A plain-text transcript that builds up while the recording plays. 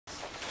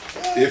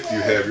if you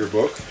have your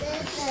book.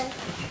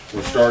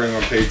 We're starting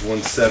on page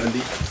 170.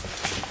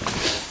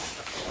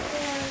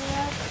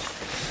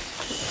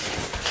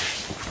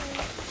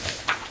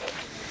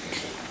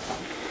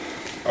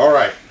 All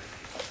right.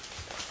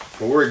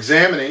 What we're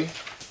examining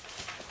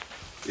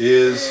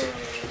is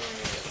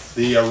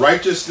the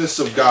righteousness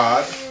of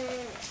God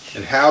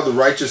and how the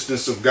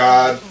righteousness of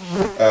God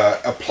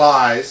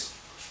applies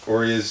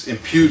or is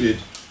imputed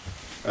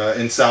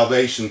in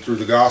salvation through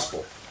the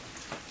gospel.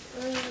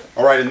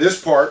 All right, in this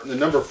part, in the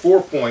number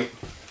 4 point,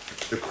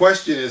 the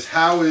question is,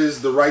 how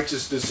is the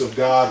righteousness of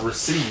God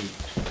received?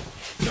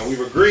 Now,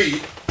 we've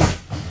agreed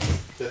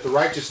that the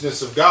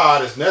righteousness of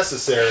God is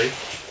necessary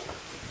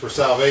for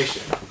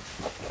salvation.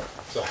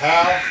 So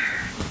how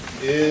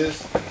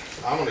is,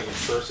 I'm going to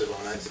use cursive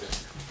on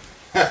accident,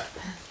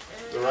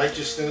 the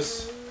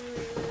righteousness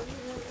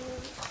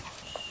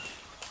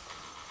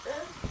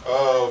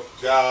of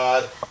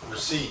God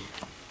received?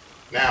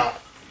 Now,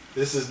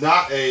 this is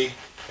not a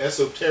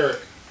esoteric,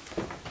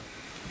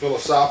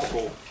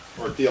 philosophical,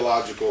 or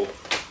theological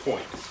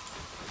point.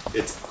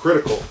 It's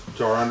critical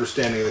to our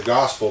understanding of the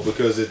gospel,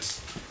 because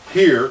it's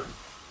here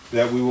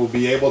that we will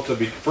be able to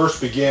first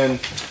begin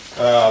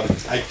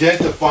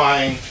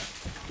identifying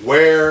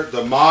where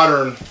the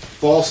modern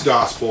false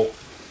gospel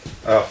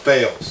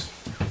fails.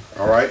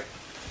 All right?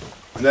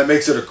 And that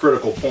makes it a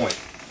critical point.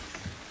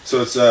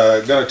 So it's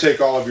going to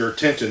take all of your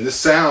attention. This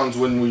sounds,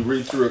 when we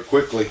read through it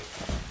quickly,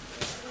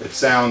 it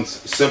sounds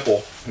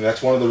simple. And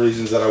that's one of the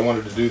reasons that I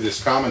wanted to do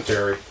this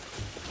commentary,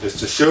 is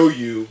to show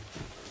you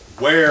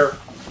where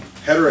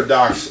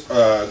heterodox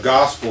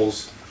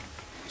gospels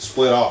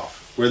split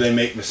off, where they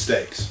make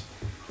mistakes.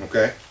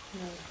 Okay?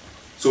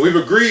 So we've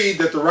agreed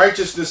that the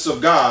righteousness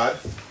of God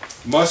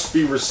must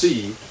be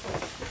received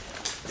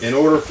in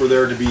order for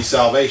there to be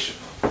salvation.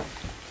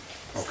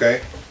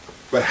 Okay?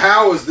 But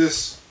how is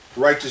this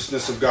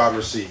righteousness of God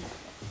received?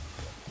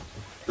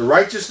 The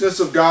righteousness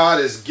of God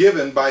is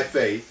given by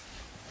faith.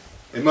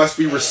 It must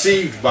be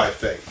received by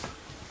faith.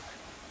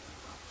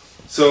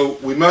 So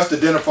we must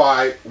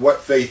identify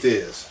what faith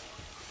is.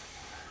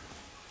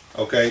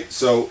 Okay,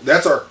 so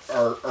that's our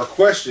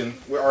question.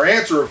 Our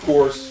answer, of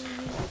course,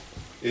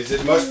 is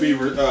it must be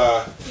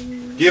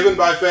given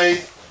by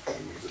faith.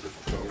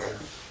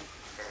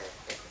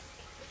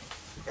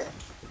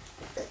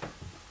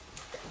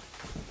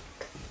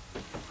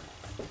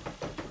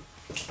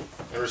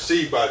 And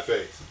received by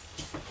faith.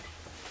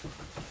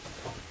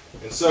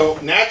 And so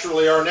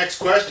naturally our next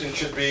question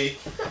should be,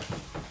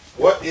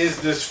 what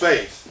is this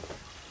faith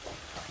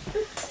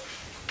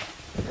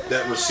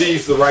that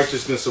receives the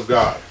righteousness of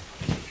God?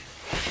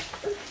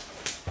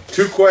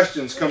 Two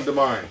questions come to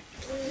mind.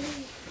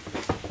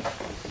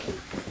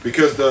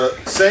 Because the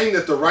saying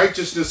that the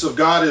righteousness of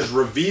God is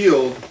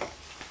revealed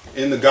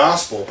in the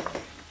gospel,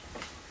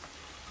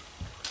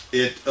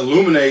 it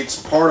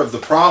illuminates part of the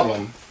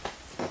problem,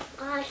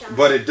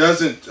 but it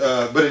doesn't.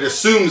 But it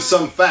assumes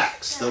some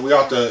facts that we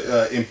ought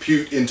to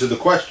impute into the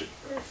question.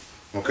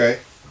 Okay.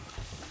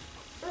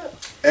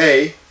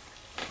 A.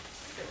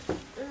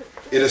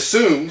 It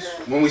assumes,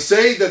 when we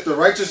say that the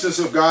righteousness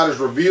of God is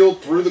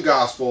revealed through the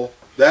gospel,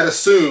 that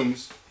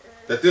assumes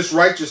that this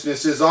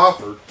righteousness is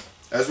offered,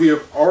 as we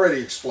have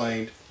already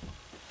explained,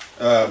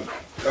 or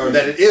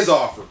that it is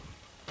offered,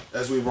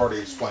 as we've already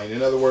explained.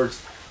 In other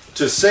words,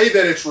 to say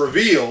that it's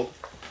revealed,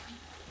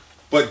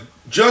 but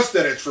just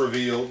that it's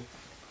revealed,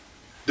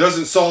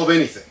 doesn't solve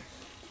anything.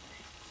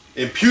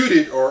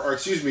 Imputed, or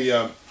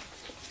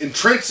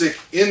intrinsic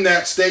in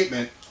that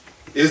statement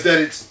is that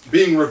it's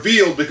being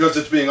revealed because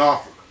it's being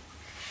offered.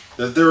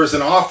 That there is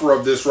an offer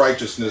of this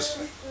righteousness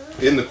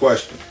in the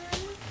question.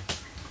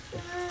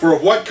 For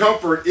of what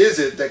comfort is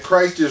it that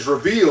Christ is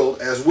revealed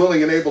as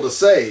willing and able to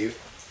save,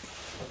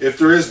 if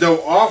there is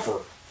no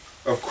offer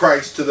of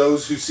Christ to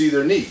those who see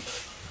their need?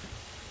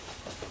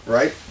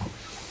 Right?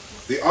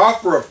 The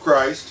offer of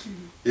Christ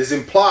is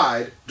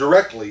implied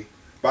directly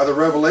by the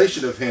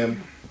revelation of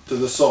Him to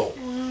the soul.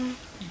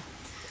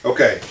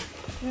 Okay.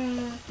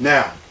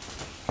 Now,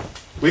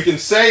 we can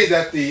say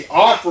that the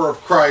offer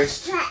of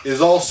Christ is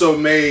also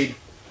made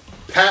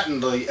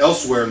patently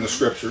elsewhere in the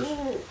Scriptures.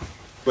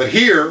 But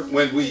here,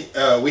 when we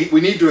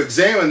need to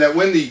examine that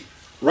when the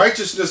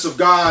righteousness of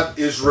God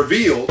is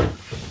revealed,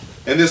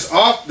 and this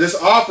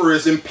offer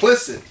is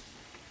implicit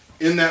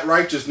in that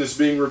righteousness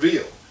being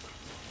revealed.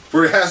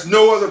 For it has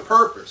no other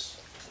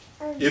purpose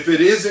if it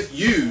isn't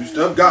used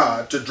of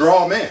God to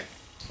draw men.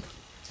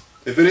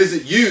 If it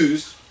isn't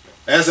used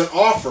as an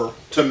offer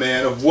to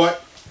man of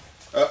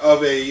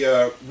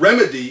a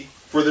remedy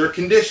for their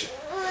condition.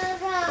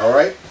 All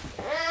right?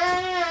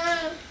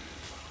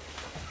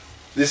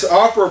 This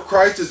offer of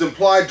Christ is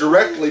implied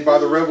directly by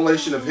the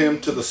revelation of Him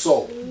to the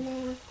soul.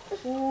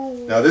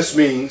 Now this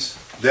means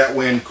that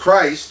when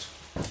Christ,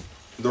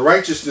 the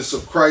righteousness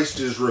of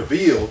Christ is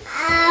revealed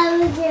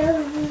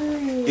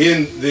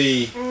in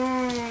the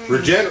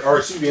regenerate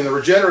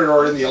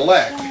or in the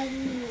elect,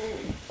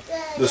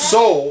 the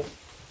soul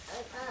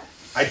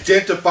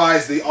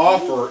identifies the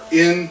offer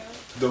in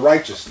the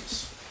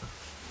righteousness.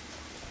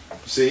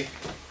 See?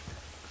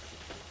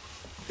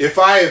 if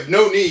I have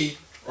no need,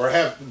 or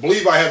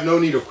believe I have no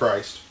need of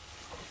Christ,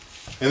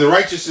 and the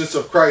righteousness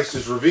of Christ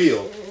is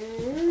revealed,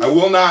 I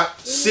will not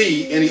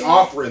see any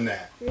offer in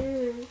that,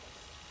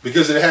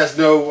 because it has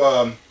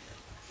no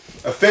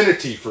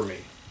affinity for me.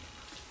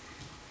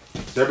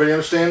 Does everybody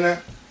understand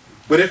that?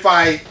 But if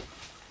I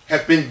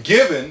have been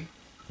given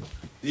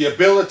the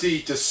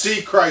ability to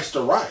see Christ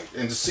aright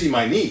and to see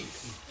my need,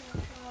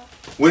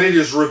 when it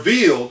is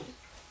revealed,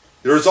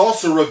 there is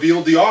also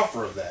revealed the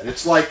offer of that.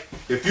 It's like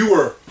if you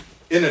were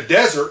in a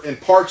desert and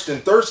parched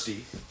and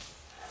thirsty,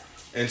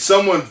 and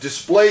someone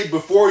displayed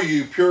before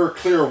you pure,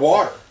 clear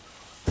water,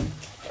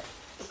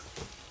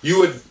 you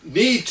would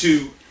need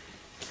to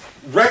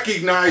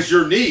recognize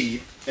your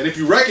need, and if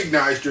you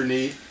recognized your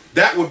need,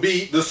 that would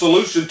be the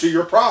solution to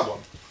your problem.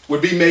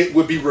 Would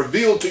be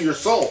revealed to your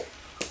soul.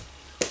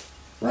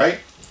 Right?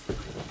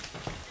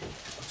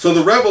 So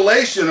the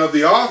revelation of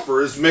the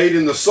offer is made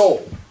in the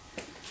soul.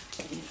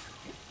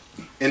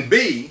 And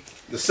B,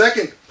 the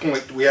second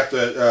point we have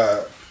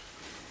to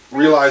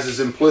realize is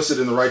implicit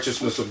in the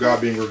righteousness of God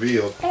being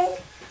revealed,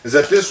 is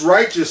that this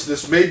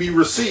righteousness may be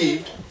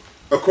received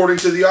according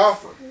to the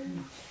offer.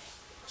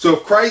 So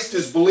if Christ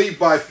is believed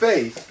by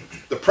faith,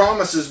 the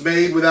promise is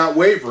made without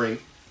wavering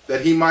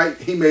that he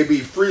may be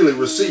freely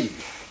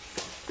received.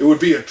 It would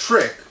be a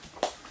trick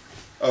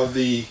of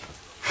the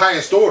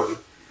highest order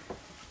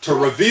to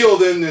reveal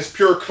then this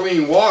pure,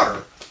 clean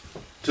water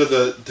to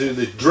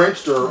the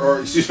drenched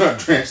or excuse me, not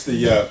drenched,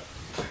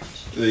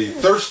 the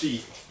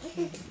thirsty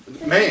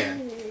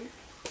man,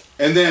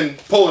 and then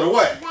pull it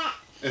away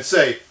and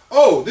say,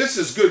 "Oh, this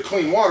is good,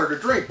 clean water to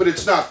drink, but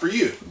it's not for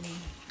you."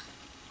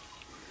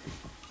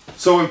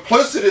 So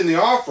implicit in the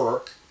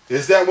offer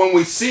is that when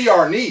we see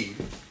our need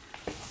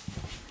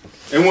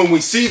and when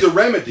we see the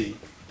remedy,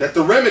 that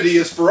the remedy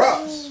is for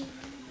us.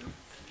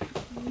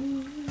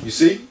 You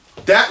see?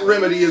 That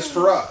remedy is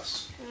for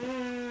us.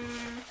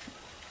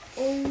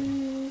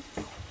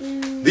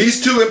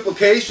 These two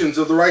implications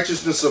of the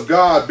righteousness of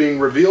God being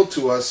revealed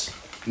to us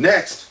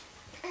next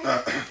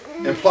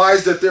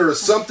implies that there is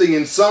something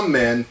in some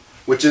men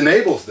which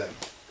enables them,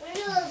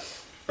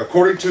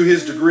 according to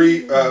his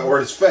degree or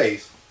his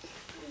faith,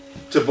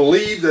 to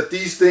believe that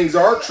these things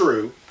are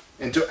true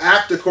and to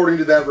act according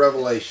to that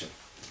revelation.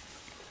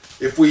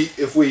 If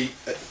we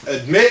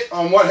admit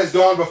on what has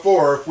gone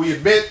before, if we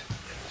admit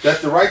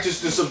that the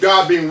righteousness of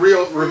God being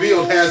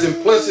revealed has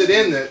implicit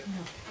in it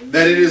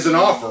that it is an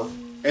offer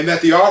and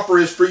that the offer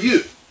is for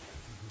you.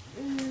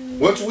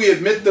 Once we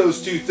admit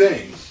those two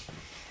things,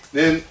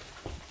 then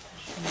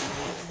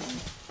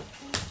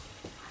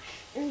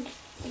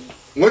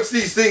once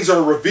these things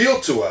are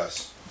revealed to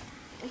us,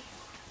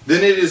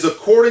 then it is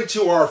according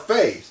to our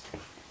faith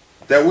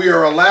that we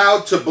are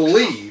allowed to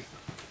believe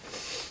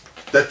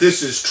that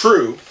this is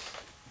true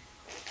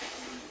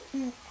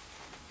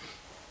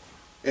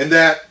and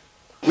that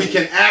we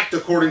can act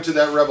according to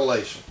that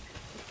revelation.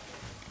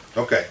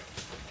 Okay.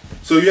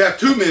 So you have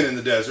two men in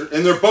the desert,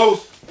 and they're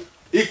both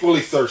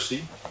equally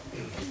thirsty,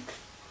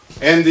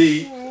 and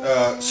the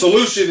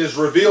solution is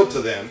revealed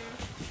to them.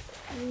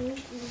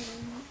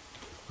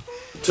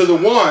 To the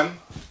one,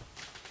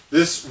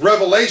 this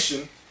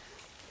revelation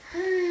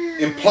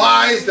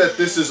implies that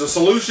this is a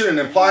solution and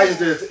implies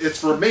that it's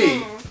for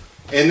me,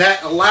 and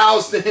that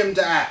allows him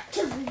to act.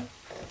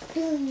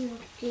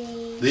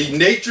 The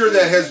nature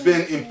that has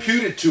been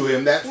imputed to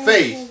him, that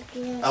faith,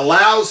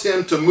 allows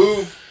him to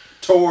move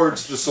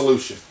towards the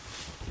solution.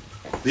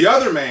 The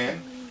other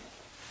man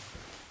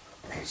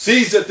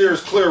sees that there is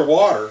clear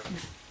water,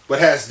 but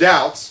has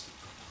doubts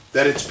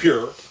that it's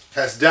pure,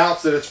 has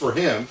doubts that it's for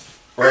him,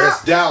 or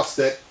has doubts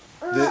that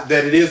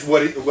it is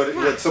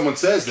what someone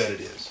says that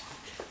it is.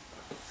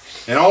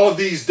 And all of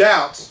these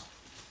doubts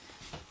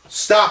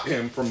stop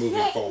him from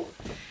moving forward.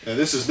 And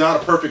this is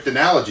not a perfect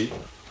analogy,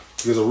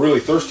 because a really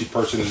thirsty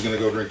person is going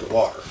to go drink the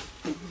water.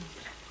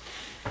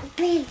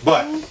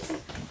 But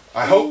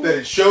I hope that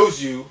it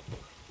shows you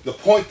the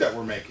point that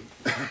we're making.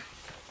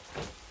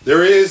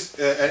 There is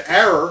an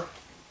error,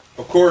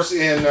 of course,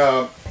 in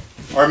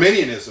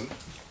Arminianism,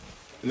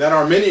 and that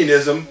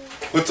Arminianism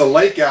puts a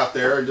lake out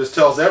there and just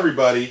tells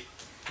everybody,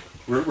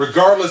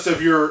 regardless of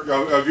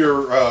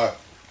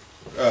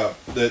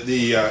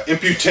the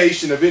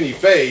imputation of any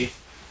faith,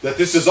 that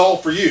this is all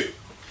for you,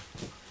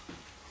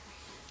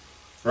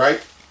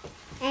 right?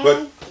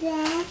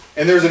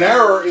 And there's an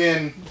error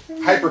in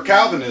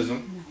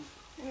hyper-Calvinism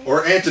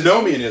or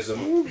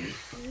antinomianism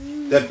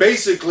that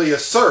basically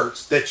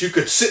asserts that you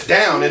could sit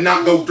down and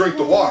not go drink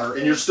the water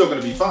and you're still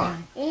going to be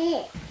fine.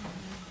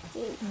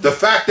 The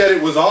fact that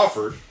it was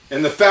offered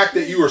and the fact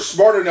that you were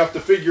smart enough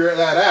to figure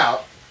that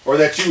out, or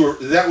that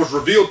that was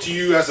revealed to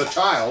you as a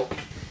child,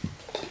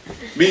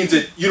 means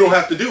that you don't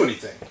have to do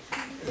anything.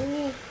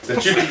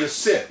 That you can just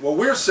sit. What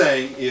we're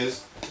saying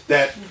is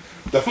that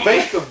the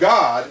faith of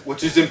God,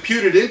 which is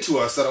imputed into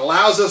us, that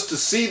allows us to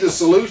see the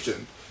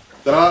solution,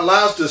 that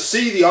allows us to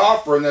see the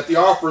offer and that the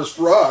offer is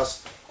for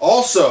us,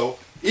 also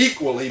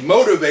equally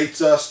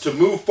motivates us to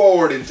move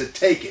forward and to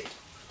take it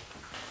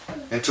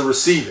and to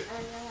receive it.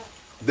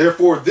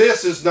 Therefore,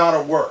 this is not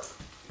a work.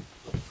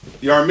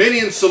 The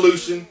Arminian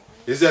solution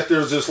is that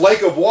there's this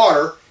lake of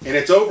water, and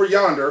it's over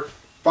yonder,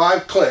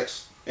 5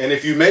 clicks, and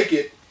if you make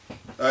it,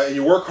 and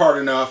you work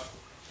hard enough,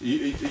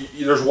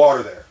 there's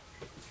water there.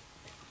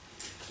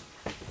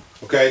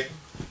 Okay?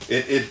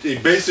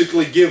 It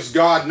basically gives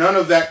God none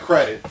of that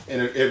credit,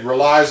 and it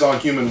relies on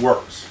human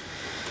works.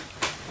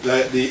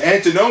 The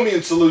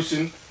antinomian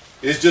solution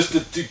is just to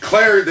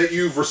declare that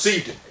you've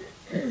received it.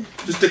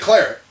 Just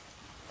declare it.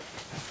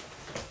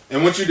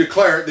 And once you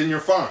declare it, then you're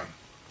fine.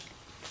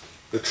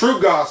 The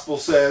true gospel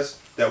says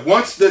that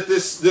once that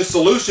this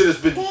solution has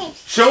been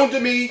shown to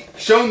me,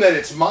 shown that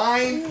it's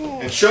mine,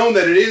 and shown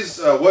that it is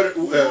what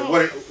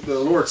the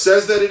Lord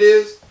says that it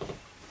is,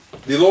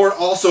 the Lord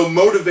also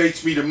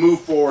motivates me to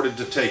move forward and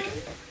to take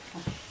it,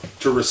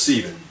 to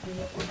receive it.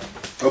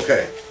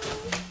 Okay.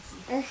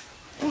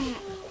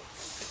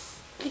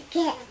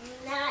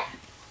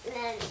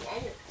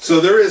 So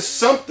there is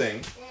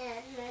something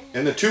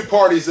in the 2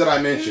 parties that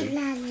I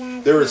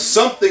mentioned. There is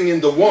something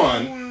in the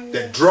one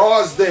that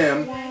draws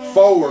them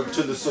forward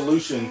to the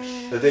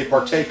solution that they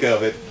partake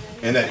of it,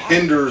 and that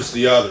hinders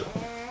the other.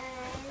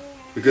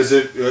 Because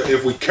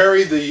if we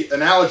carry the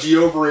analogy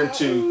over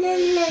into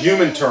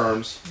human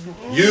terms,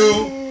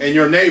 you and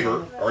your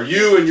neighbor, or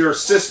you and your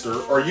sister,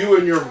 or you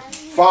and your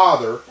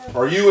father,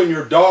 or you and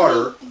your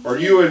daughter, or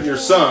you and your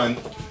son,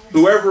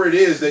 whoever it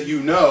is that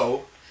you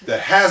know that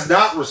has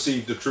not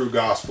received the true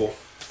gospel,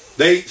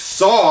 they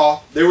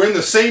were in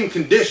the same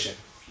condition.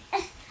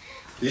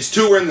 These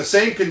 2 were in the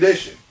same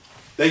condition.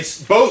 They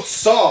both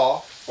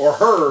saw or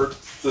heard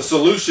the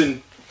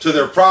solution to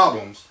their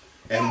problems,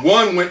 and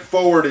one went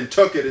forward and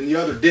took it and the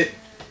other didn't.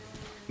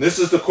 This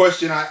is the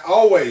question I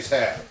always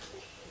have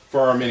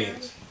for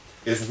Arminians,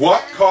 is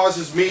what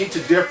causes me to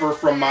differ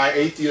from my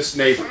atheist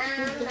neighbors?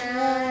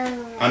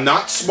 I'm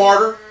not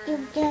smarter.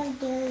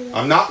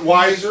 I'm not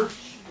wiser.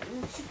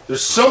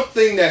 There's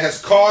something that has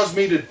caused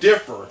me to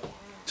differ,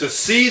 to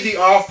see the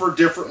offer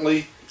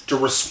differently, to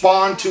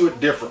respond to it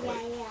differently.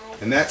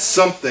 And that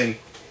something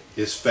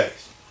is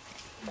faith.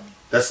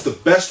 That's the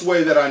best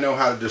way that I know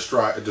how to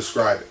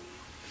describe it.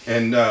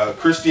 And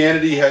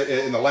Christianity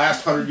in the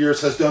last 100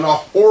 years has done a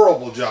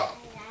horrible job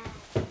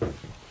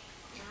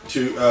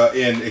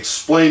in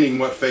explaining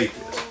what faith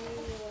is.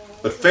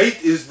 But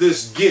faith is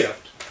this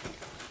gift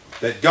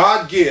that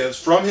God gives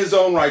from His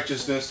own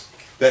righteousness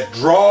that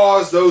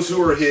draws those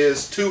who are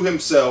His to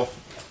Himself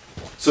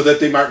so that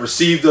they might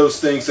receive those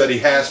things that He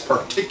has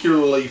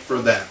particularly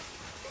for them.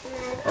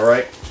 All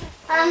right?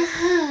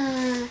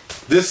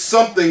 This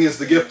something is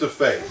the gift of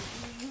faith.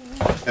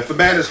 If a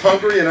man is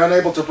hungry and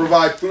unable to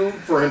provide food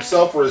for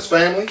himself or his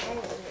family,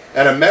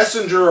 and a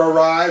messenger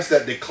arrives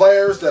that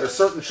declares that a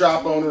certain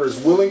shop owner is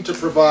willing to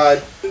provide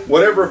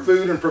whatever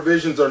food and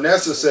provisions are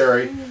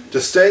necessary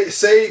to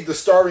save the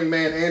starving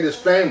man and his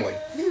family,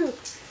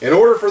 in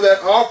order for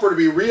that offer to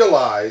be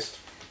realized,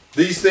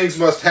 these things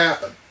must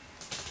happen.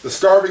 The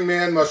starving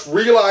man must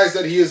realize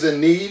that he is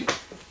in need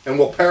and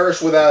will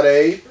perish without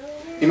aid.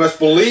 He must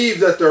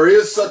believe that there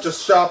is such a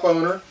shop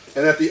owner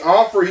and that the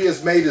offer he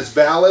has made is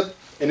valid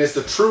and is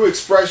the true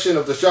expression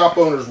of the shop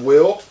owner's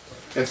will.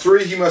 And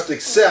 3, he must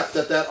accept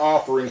that that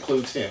offer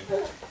includes him.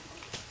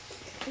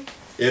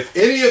 If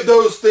any of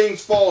those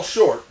things fall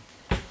short,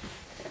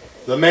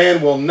 the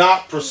man will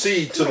not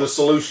proceed to the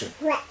solution.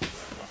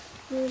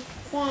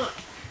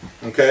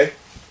 Okay?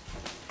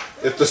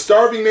 If the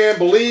starving man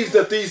believes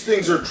that these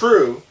things are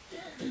true,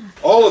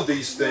 all of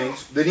these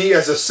things, then he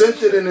has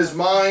assented in his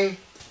mind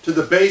to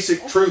the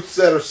basic truths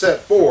that are set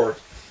forth,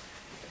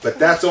 but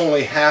that's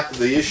only half of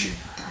the issue.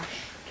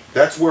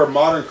 That's where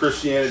modern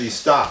Christianity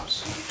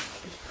stops.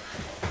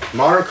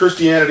 Modern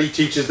Christianity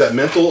teaches that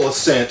mental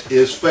assent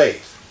is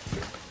faith,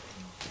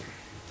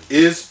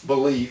 is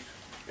belief,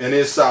 and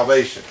is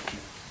salvation.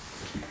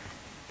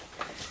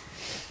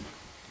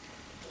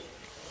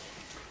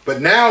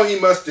 But now he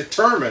must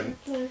determine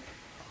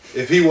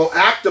if he will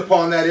act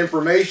upon that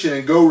information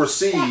and go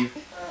receive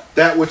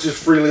that which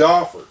is freely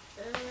offered.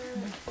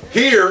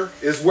 Here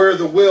is where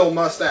the will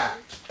must act.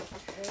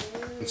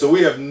 And so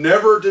we have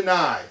never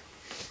denied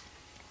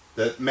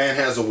that man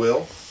has a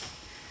will.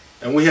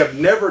 And we have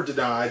never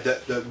denied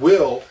that the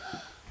will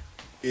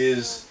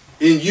is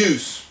in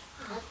use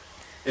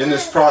in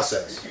this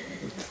process.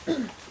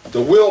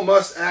 The will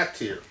must act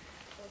here.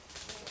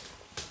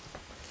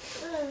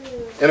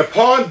 And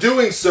upon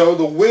doing so,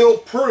 the will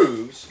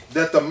proves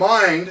that the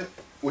mind,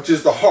 which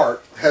is the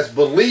heart, has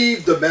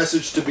believed the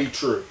message to be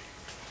true.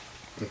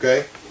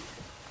 Okay?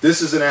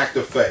 This is an act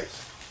of faith.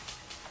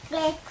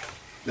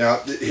 Now,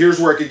 here's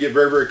where it could get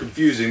very, very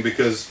confusing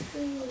because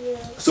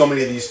so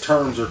many of these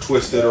terms are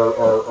twisted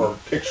or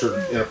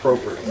pictured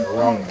inappropriately or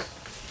wrongly.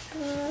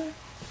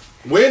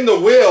 When the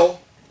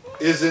will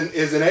is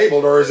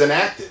enabled or is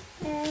enacted,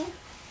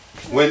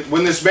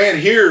 when this man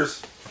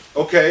hears,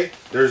 okay,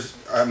 there's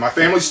my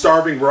family's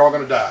starving, we're all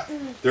going to die.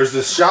 There's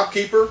this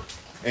shopkeeper,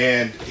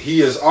 and he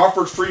has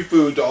offered free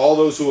food to all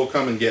those who will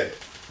come and get it.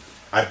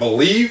 I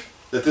believe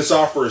that this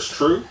offer is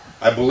true.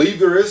 I believe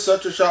there is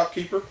such a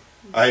shopkeeper.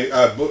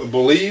 I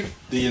believe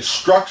the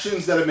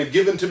instructions that have been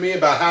given to me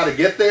about how to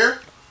get there.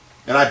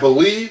 and I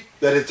believe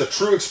that it's a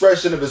true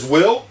expression of his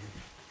will,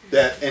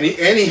 and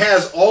he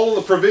has all of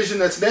the provision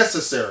that's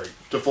necessary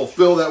to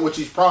fulfill that which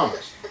he's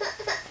promised.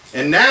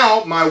 And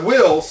now my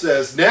will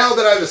says, now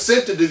that I've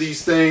assented to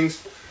these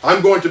things,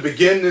 I'm going to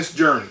begin this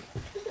journey.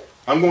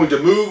 I'm going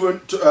to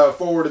move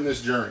forward in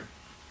this journey.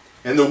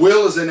 And the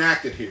will is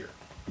enacted here.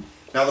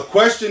 Now the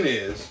question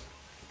is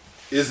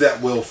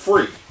that will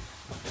free?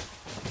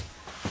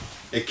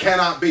 It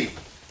cannot be.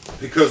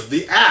 Because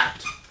the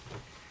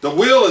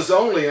will is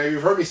only, and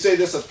you've heard me say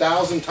this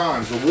 1,000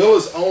 times, the will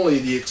is only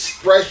the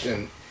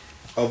expression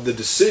of the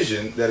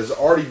decision that has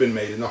already been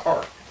made in the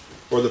heart,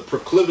 or the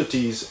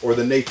proclivities or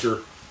the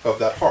nature of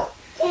that heart.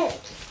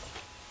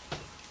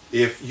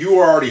 If you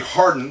are already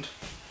hardened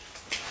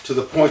to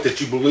the point that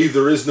you believe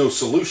there is no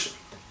solution,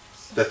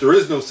 that there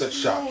is no such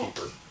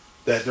shopkeeper,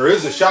 that there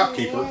is a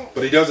shopkeeper,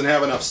 but he doesn't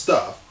have enough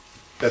stuff,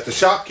 that the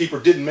shopkeeper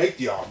didn't make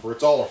the offer,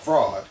 it's all a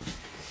fraud,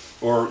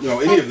 or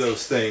any of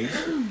those things,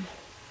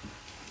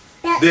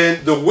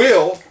 then the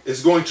will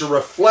is going to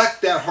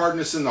reflect that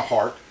hardness in the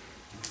heart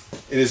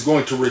and is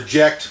going to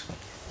reject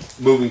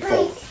moving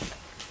forward.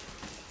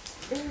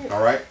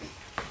 All right?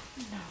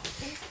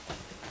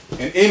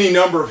 And any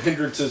number of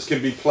hindrances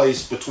can be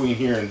placed between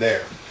here and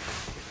there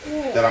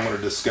that I'm going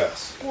to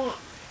discuss.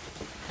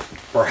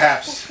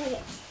 Perhaps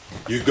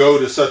you go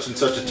to such and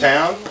such a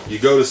town, you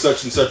go to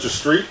such and such a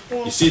street,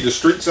 you see the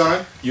street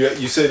sign,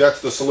 you say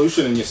that's the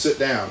solution, and you sit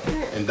down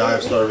and die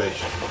of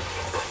starvation.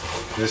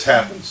 This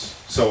happens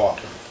so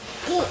often.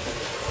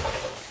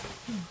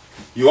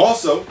 You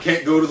also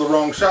can't go to the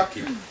wrong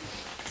shopkeeper.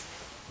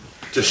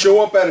 To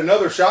show up at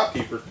another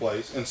shopkeeper's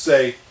place and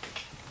say,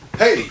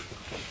 hey,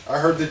 I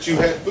heard that you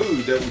had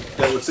food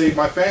that would save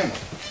my family.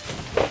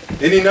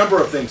 Any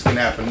number of things can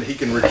happen. He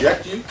can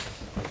reject you.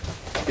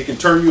 He can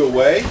turn you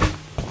away.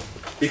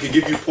 He can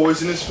give you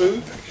poisonous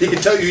food. He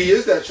can tell you he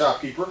is that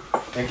shopkeeper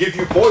and give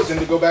you poison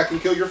to go back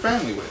and kill your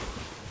family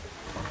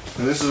with.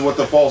 And this is what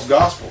the false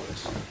gospel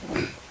is.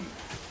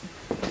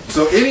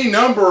 So any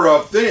number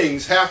of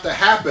things have to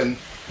happen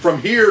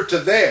from here to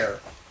there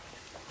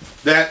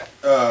that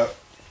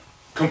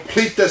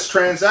complete this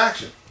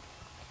transaction.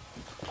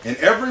 And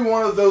every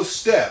one of those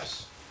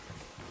steps,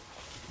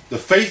 the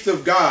faith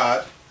of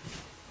God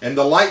and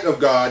the light of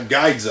God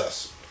guides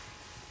us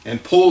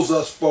and pulls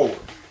us forward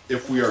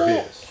if we are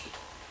His.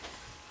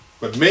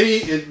 But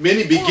many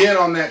begin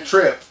on that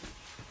trip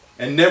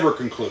and never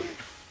conclude.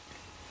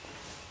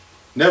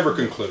 Never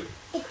conclude.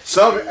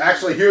 Some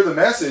actually hear the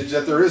message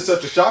that there is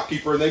such a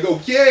shopkeeper and they go,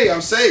 yay,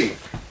 I'm saved.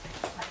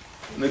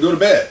 And they go to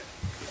bed.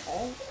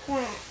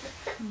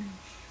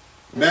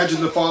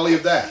 Imagine the folly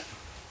of that.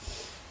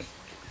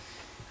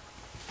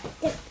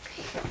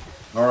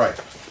 All right.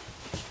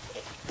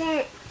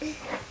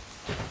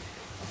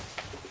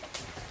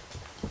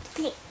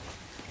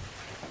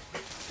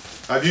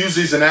 I've used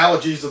these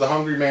analogies of the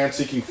hungry man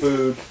seeking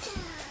food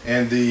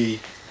and the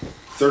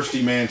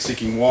thirsty man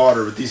seeking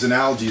water, but these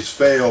analogies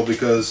fail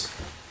because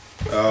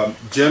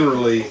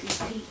generally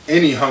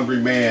any hungry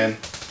man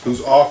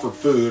who's offered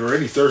food or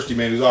any thirsty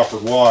man who's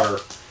offered water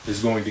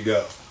is going to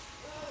go.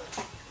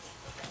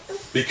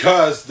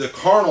 Because the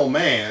carnal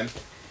man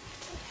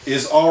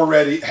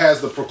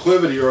has the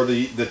proclivity or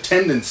the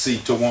tendency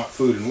to want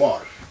food and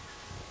water.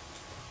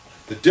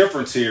 The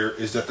difference here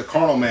is that the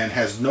carnal man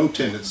has no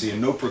tendency and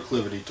no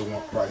proclivity to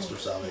want Christ or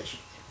salvation.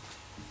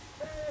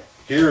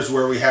 Here's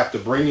where we have to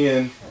bring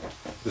in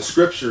the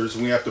scriptures,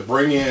 and we have to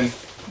bring in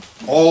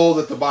all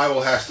that the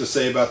Bible has to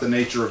say about the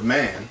nature of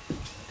man.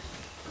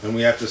 And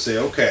we have to say,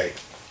 okay,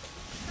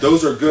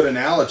 those are good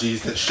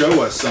analogies that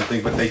show us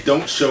something, but they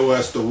don't show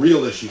us the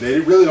real issue. They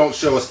really don't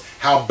show us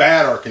how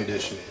bad our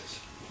condition is.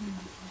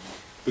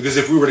 Because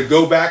if we were to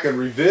go back and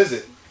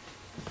revisit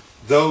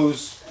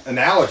those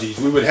analogies,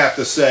 we would have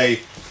to say,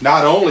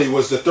 not only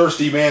was the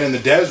thirsty man in the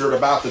desert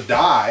about to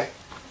die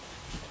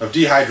of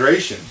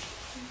dehydration,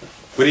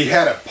 but he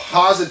had a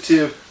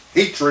positive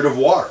hatred of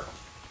water.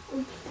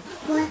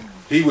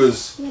 He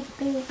was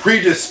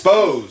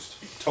predisposed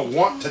to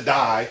want to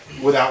die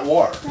without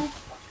water.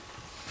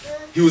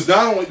 He was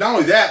not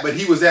only that, but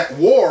he was at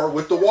war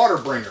with the water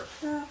bringer.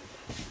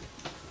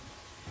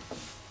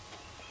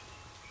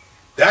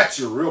 That's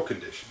your real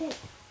condition.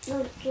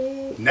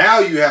 Now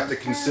you have to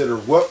consider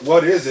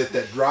what is it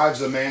that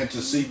drives a man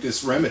to seek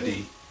this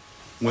remedy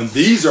when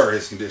these are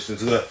his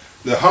conditions.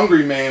 The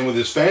hungry man with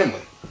his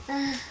family.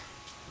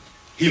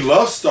 He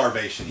loves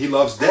starvation. He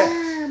loves death.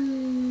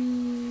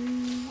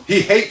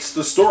 He hates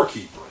the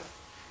storekeeper.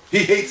 He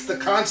hates the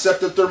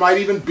concept that there might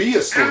even be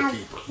a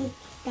storekeeper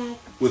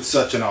with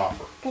such an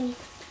offer.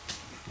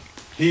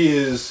 He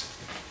is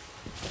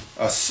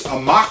a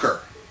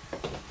mocker.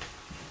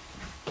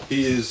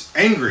 He is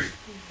angry.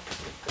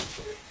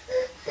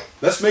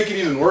 Let's make it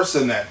even worse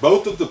than that.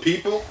 Both of the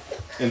people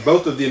and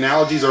both of the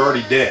analogies are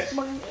already dead.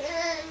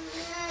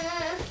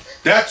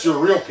 That's your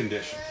real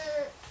condition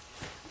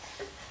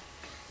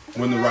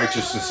when the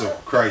righteousness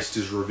of Christ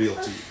is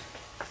revealed to you.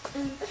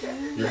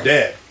 You're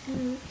dead.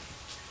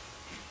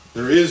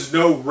 There is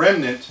no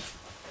remnant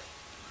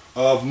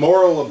of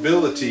moral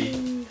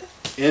ability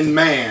in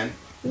man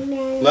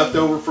left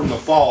over from the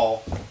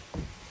fall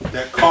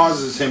that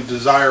causes him to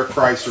desire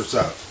Christ or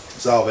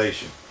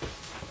salvation.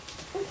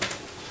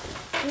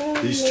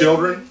 These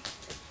children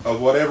of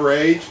whatever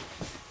age,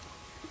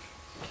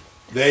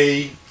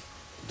 they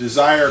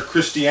desire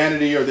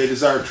Christianity or they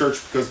desire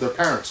church because their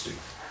parents do.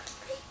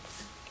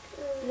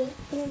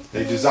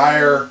 They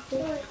desire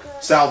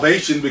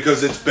salvation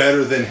because it's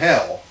better than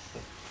hell.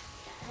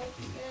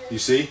 You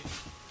see?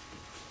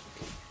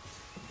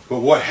 But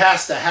what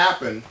has to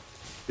happen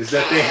is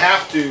that they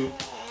have to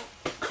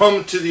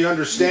come to the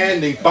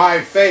understanding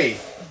by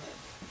faith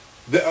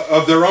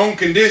of their own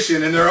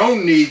condition and their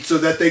own needs so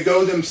that they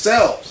go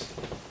themselves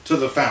to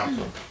the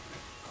fountain.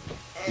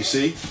 You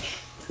see?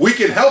 We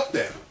can help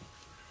them.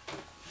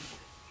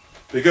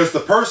 Because the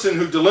person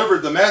who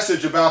delivered the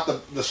message about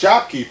the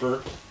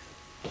shopkeeper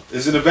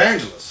is an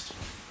evangelist.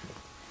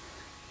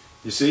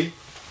 You see?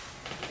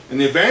 And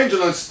the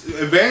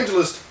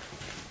evangelist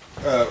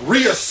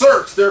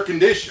reasserts their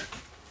condition.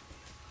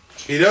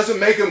 He doesn't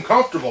make them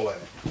comfortable in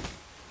it.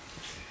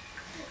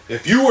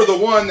 If you were the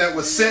one that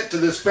was sent to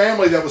this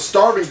family that was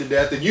starving to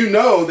death, and you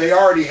know they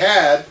already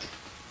had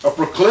a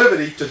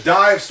proclivity to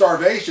die of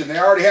starvation, they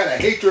already had a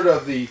hatred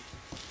of the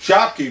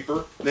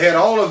shopkeeper, they had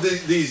all of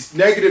these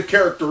negative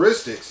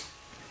characteristics,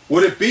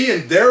 would it be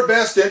in their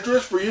best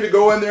interest for you to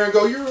go in there and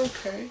go, you're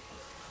okay,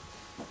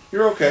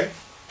 you're okay,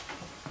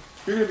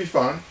 you're going to be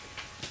fine,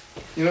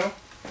 you know,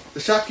 the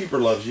shopkeeper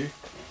loves you?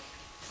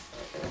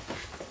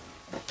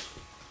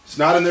 It's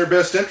not in their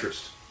best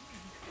interest.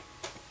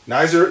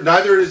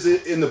 Neither is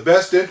it in the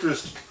best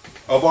interest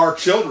of our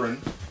children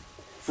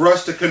for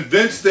us to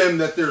convince them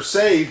that they're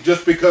saved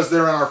just because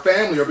they're in our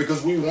family or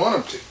because we want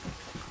them to.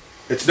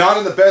 It's not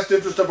in the best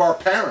interest of our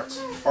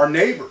parents, our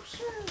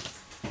neighbors,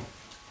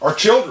 our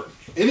children,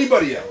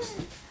 anybody else,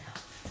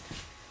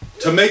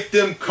 to make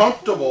them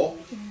comfortable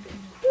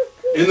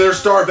in their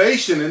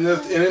starvation and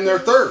in their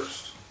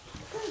thirst.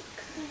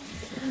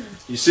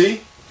 You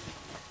see?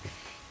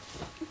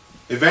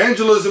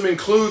 Evangelism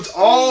includes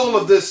all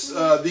of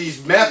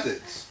these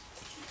methods,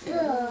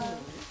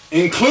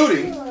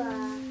 including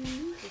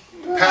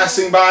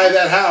passing by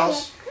that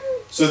house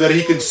so that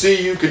he can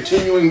see you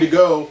continuing to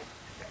go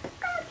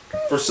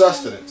for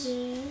sustenance.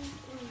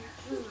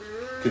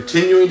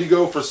 Continuing to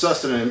go for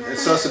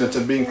sustenance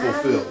and being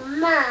fulfilled.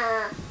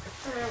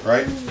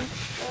 Right?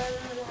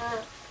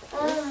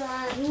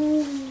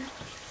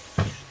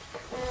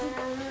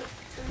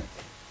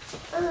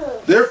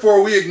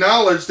 Therefore, we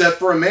acknowledge that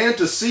for a man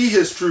to see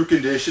his true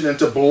condition and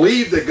to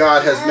believe that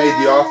God has made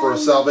the offer of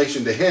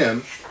salvation to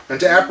him, and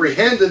to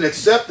apprehend and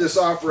accept this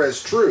offer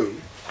as true,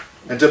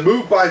 and to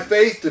move by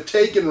faith to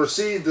take and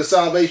receive the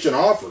salvation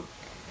offered,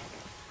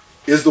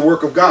 is the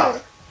work of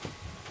God.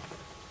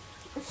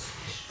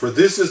 For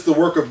this is the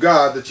work of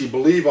God, that ye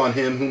believe on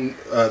him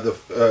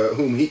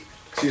whom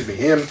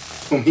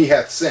he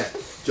hath sent.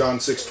 John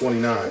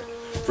 6:29.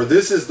 For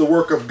this is the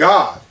work of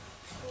God,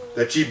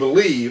 that ye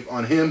believe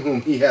on him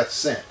whom he hath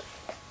sent.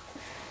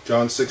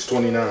 John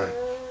 6:29.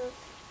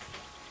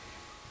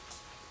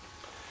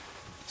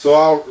 So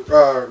I'll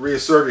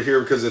reassert it here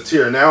because it's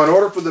here. Now, in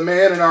order for the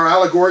man in our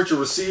allegory to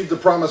receive the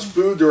promised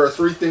food, there are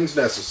three things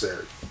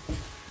necessary.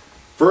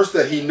 First,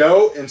 that he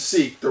know and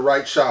seek the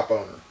right shop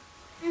owner.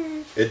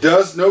 It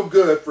does no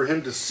good for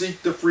him to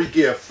seek the free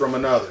gift from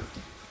another.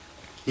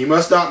 He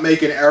must not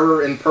make an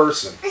error in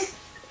person.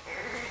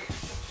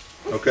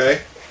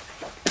 Okay?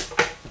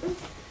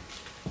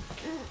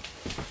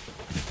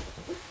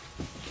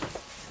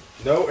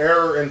 No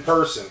error in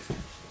person.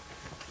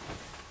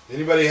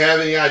 Anybody have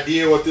any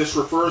idea what this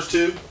refers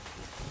to?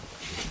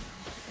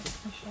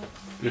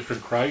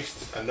 Different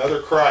Christ.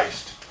 Another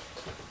Christ.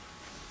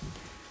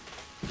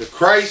 The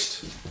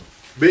Christ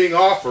being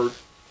offered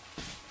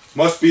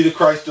must be the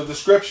Christ of the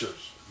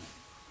Scriptures.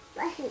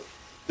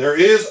 There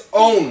is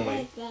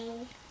only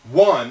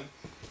one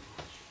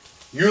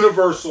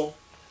universal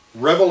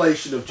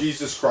revelation of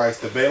Jesus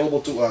Christ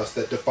available to us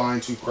that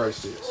defines who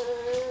Christ is.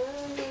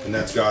 And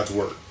that's God's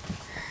Word.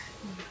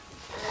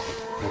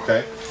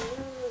 Okay?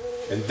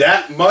 And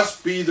that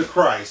must be the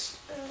Christ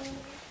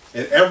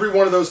in every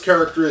one of those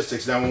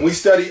characteristics. Now, when we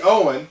study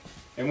Owen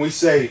and we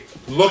say,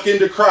 look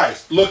into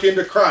Christ, look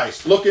into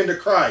Christ, look into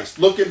Christ,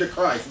 look into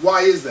Christ,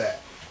 why is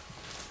that?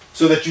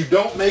 So that you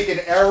don't make an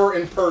error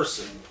in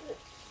person.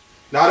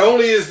 Not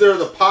only is there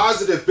the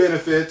positive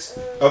benefits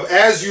of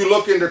as you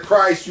look into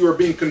Christ, you are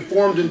being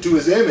conformed into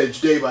his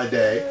image day by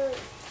day,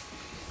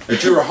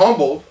 that you are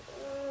humbled,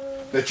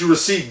 that you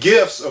receive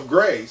gifts of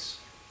grace,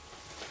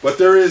 but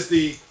there is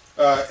the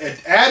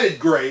added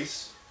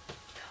grace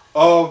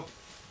of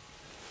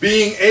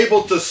being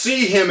able to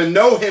see him and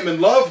know him and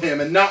love him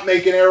and not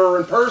make an error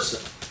in person.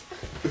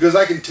 Because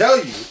I can tell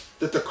you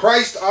that the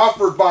Christ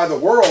offered by the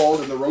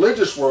world and the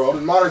religious world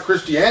and modern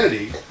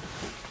Christianity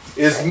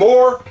is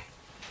more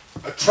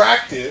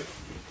attractive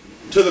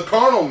to the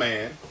carnal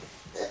man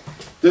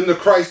than the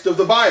Christ of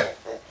the Bible.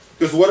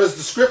 Because what does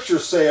the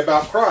Scriptures say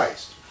about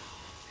Christ?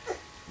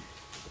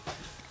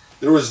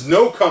 There was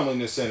no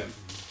comeliness in him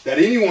that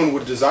anyone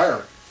would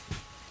desire him.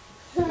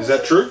 Is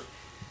that true?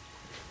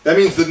 That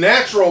means the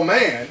natural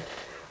man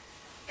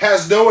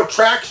has no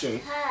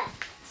attraction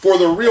for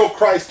the real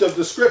Christ of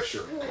the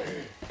Scripture.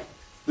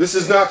 This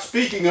is not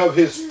speaking of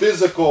his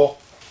physical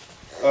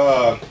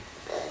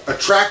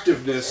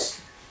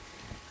attractiveness,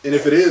 and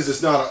if it is,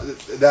 it's not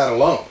that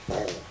alone.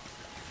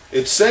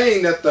 It's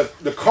saying that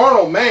the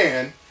carnal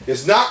man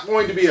is not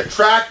going to be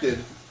attracted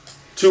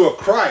to a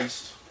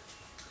Christ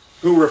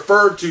who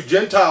referred to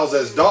Gentiles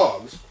as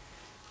dogs,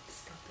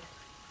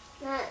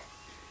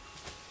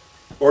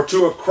 or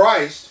to a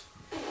Christ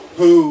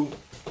who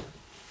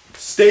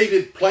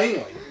stated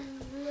plainly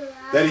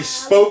that he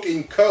spoke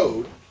in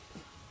code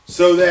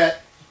so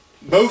that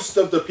most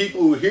of the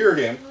people who hear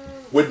him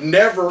would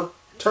never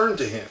turn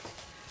to him.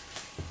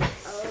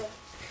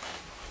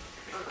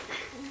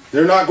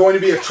 They're not going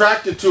to be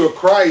attracted to a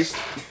Christ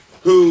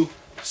who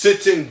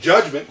sits in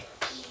judgment,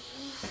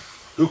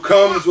 who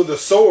comes with a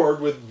sword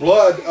with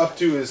blood up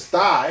to his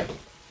thigh,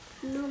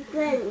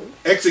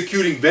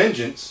 executing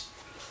vengeance,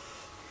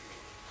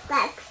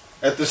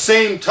 at the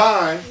same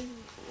time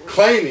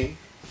claiming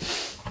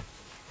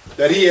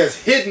that he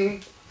has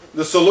hidden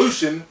the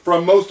solution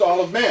from most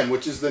all of men,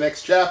 which is the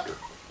next chapter,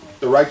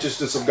 the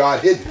righteousness of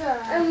God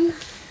hidden.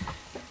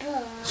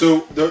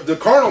 So the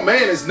carnal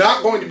man is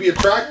not going to be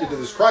attracted to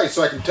this Christ.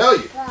 So I can tell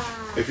you,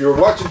 if you're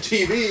watching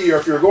TV or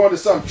if you're going to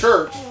some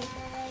church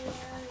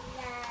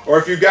or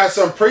if you've got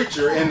some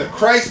preacher and the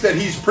Christ that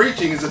he's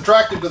preaching is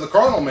attracted to the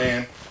carnal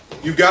man,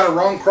 you've got a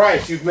wrong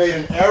Christ. You've made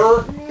an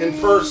error in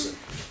person.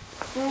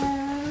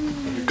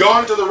 You've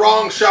gone to the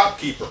wrong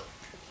shopkeeper.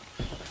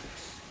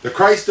 The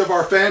Christ of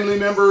our family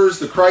members,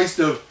 the Christ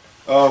of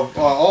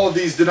all of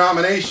these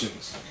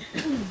denominations,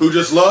 who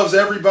just loves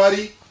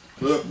everybody,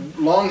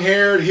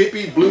 long-haired,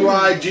 hippie,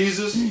 blue-eyed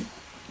Jesus,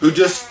 who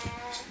just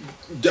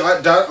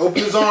opened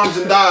his arms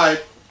and died,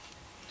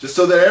 just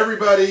so that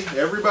everybody,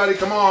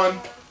 come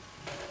on.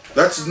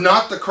 That's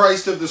not the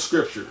Christ of the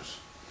Scriptures.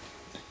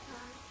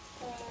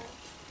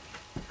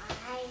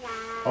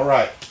 All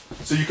right.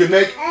 So you can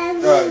make,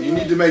 you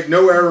need to make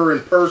no error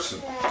in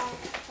person.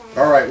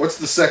 All right. What's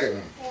the second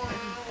one?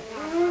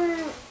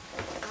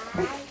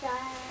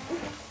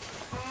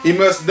 He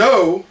must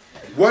know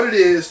what it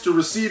is to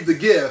receive the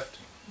gift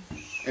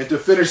and to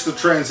finish the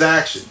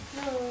transaction.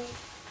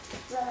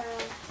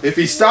 If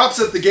he stops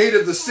at the gate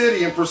of the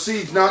city and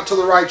proceeds not to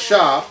the right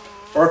shop,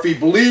 or if he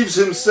believes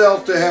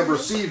himself to have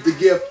received the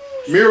gift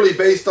merely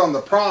based on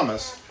the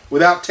promise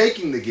without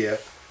taking the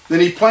gift, then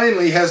he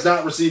plainly has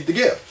not received the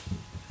gift.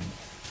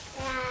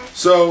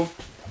 So,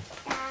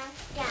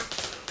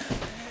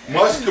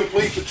 must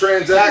complete the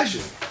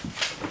transaction.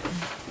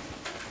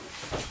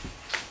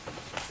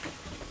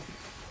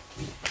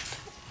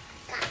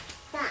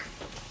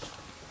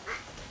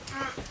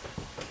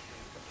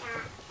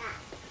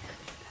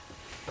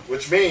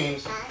 Which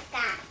means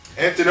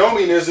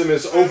antinomianism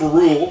is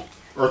overruled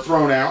or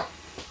thrown out,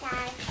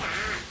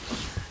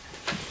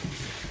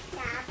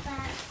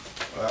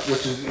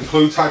 which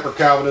includes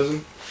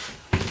hyper-Calvinism,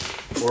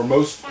 or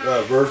most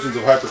versions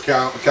of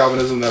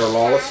hyper-Calvinism that are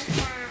lawless.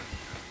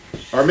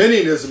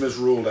 Arminianism is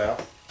ruled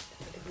out.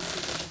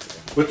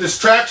 But this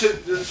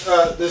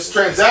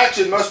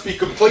transaction must be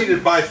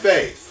completed by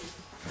faith,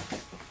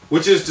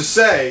 which is to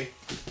say,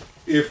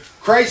 if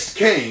Christ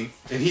came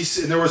and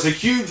there was a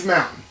huge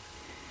mountain,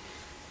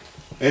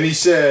 and he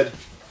said,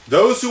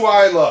 those who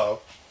I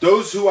love,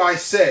 those who I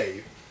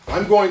save,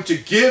 I'm going to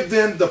give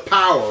them the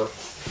power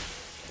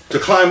to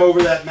climb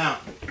over that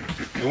mountain.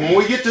 And when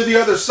we get to the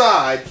other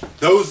side,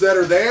 those that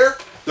are there,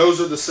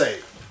 those are the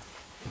saved.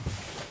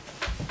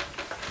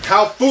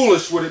 How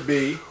foolish would it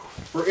be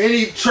for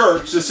any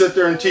church to sit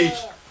there and teach,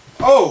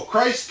 oh,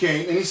 Christ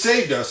came and he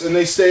saved us, and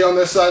they stay on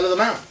this side of the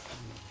mountain.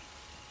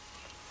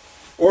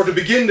 Or to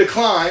begin to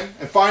climb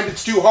and find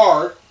it's too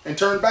hard and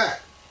turn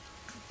back.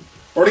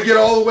 Or to get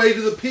all the way to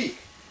the peak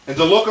and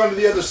to look onto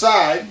the other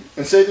side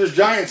and say there's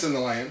giants in the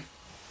land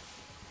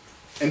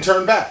and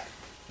turn back.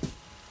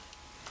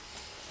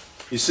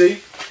 You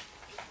see?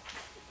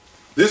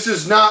 This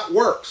is not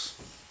works.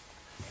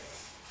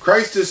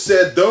 Christ has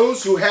said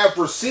those who have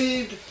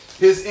received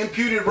his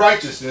imputed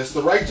righteousness,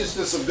 the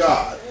righteousness of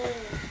God,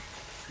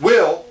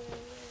 will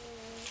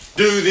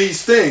do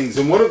these things.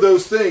 And one of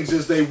those things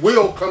is they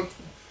will come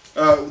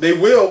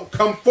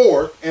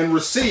forth and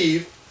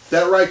receive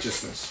that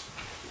righteousness.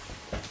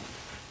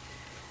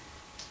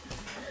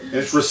 And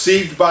it's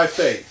received by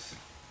faith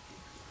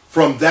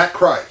from that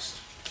Christ,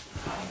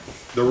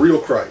 the real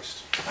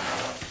Christ.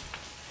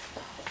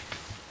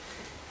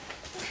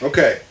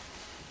 Okay.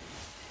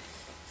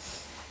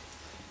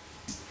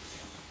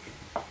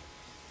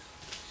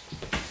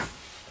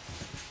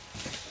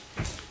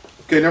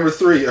 Okay, number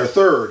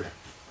third.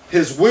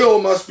 His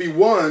will must be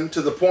won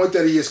to the point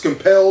that he is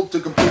compelled to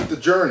complete the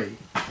journey.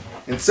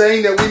 In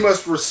saying that we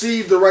must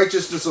receive the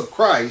righteousness of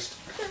Christ,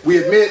 we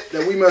admit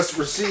that we must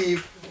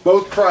receive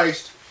both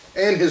Christ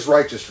and his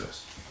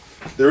righteousness.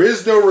 There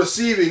is no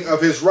receiving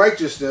of his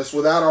righteousness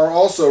without our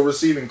also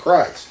receiving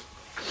Christ.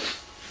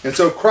 And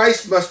so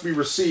Christ must be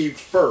received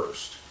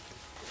first.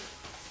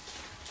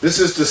 This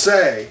is to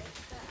say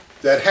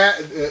that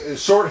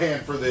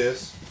shorthand for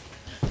this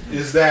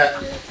is that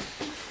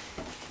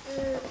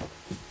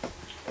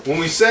when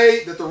we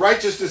say that the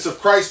righteousness of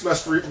Christ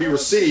must be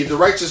received, the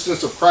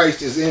righteousness of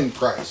Christ is in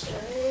Christ.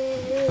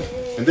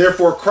 And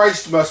therefore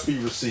Christ must be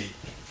received.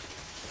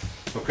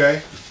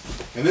 Okay?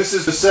 And this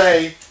is to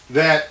say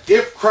that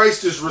if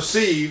Christ is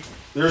received,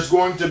 there's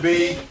going to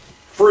be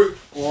fruit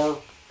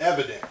or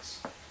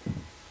evidence.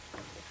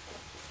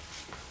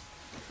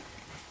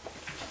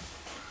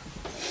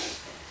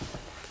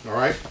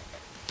 Alright?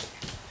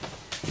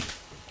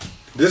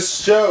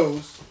 This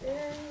shows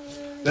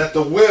that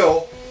the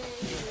will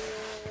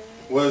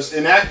was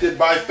enacted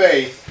by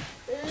faith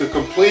to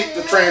complete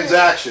the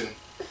transaction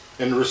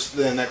and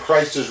that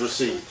Christ is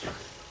received.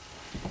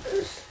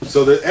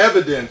 So the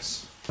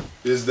evidence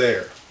is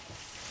there.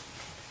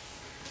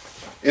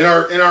 In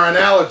our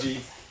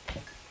analogy,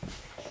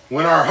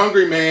 when our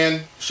hungry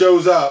man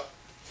shows up,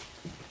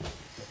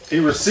 he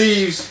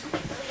receives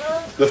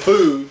the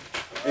food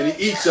and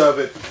he eats of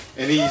it,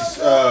 and he's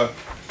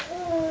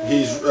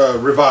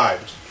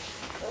revived.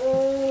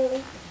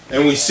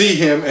 And we see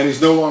him, and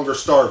he's no longer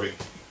starving.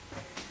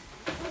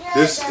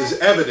 This is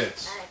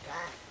evidence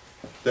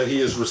that he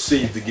has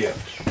received the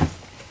gift.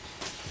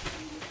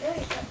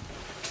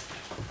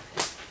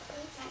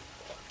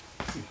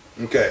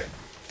 Okay.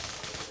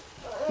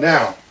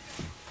 Now,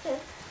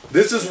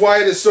 this is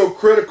why it is so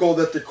critical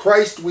that the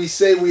Christ we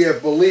say we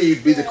have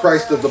believed be the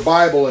Christ of the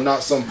Bible and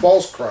not some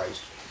false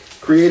Christ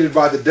created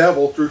by the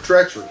devil through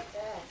treachery.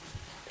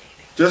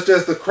 Just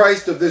as the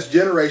Christ of this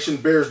generation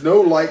bears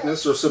no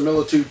likeness or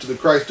similitude to the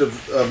Christ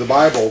of the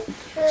Bible,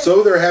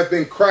 so there have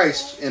been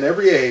Christs in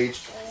every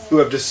age who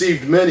have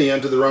deceived many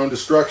unto their own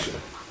destruction.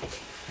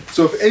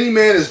 So if any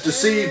man is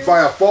deceived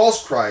by a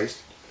false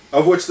Christ,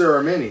 of which there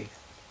are many,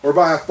 or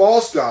by a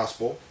false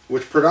gospel,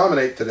 which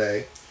predominate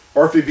today,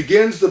 or if he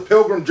begins the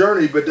pilgrim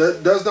journey but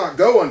does not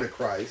go unto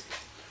Christ,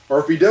 or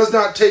if he does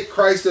not take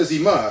Christ as he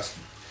must,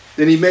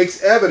 then he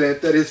makes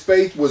evident that his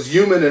faith was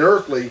human and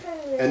earthly,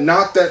 and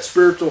not that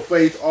spiritual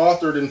faith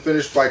authored and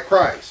finished by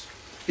Christ.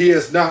 He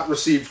has not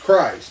received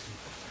Christ.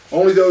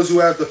 Only those who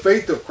have the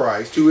faith of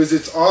Christ, who is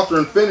its author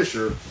and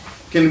finisher,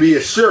 can be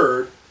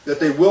assured that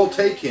they will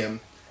take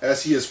him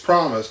as he has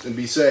promised and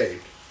be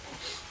saved.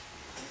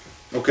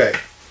 Okay,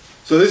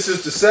 so this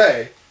is to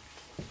say,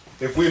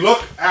 if we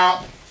look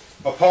out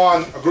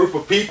upon a group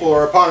of people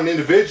or upon an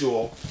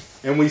individual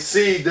and we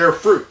see their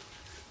fruit,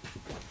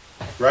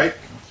 right?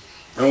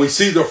 And we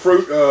see the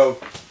fruit of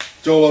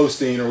Joel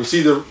Osteen, or we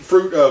see the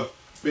fruit of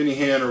Benny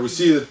Hinn, or we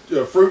see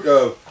the fruit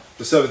of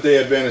the Seventh-day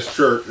Adventist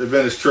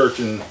Church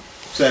in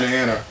Santa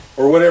Ana,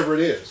 or whatever it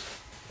is.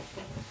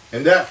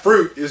 And that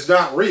fruit is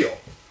not real,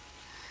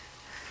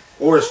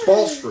 or is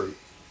false fruit.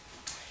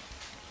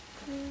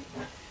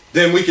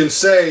 Then we can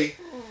say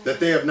that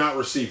they have not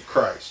received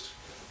Christ.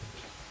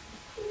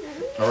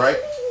 Alright?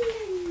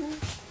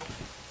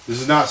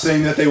 This is not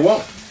saying that they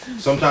won't.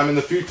 Sometime in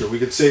the future we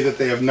could say that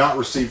they have not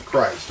received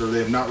Christ, or they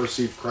have not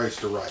received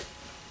Christ aright.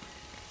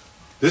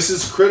 This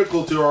is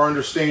critical to our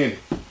understanding,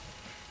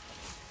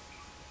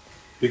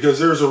 because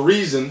there's a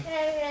reason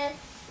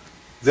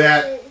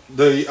that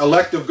the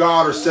elect of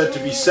God are said to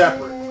be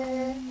separate.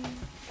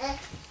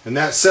 And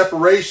that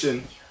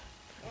separation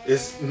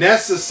is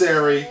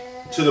necessary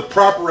to the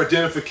proper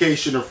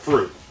identification of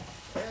fruit,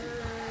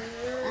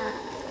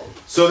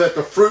 so that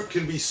the fruit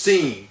can be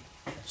seen,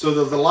 so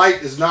that the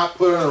light is not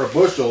put under a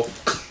bushel,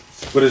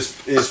 but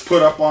is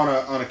put up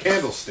on a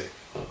candlestick.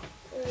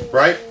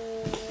 Right?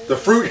 The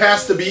fruit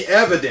has to be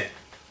evident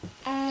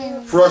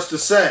for us to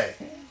say.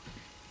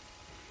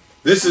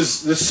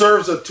 This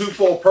serves a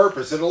twofold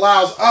purpose. It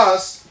allows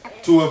us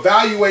to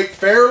evaluate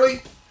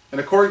fairly and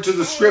according to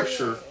the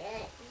Scripture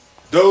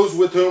those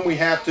with whom we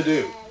have to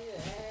do,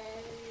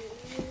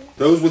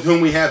 those with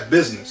whom we have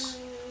business,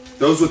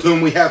 those with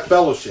whom we have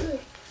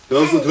fellowship,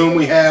 those with whom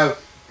we have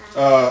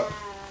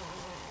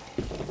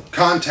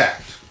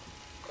contact,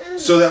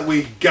 so that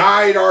we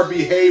guide our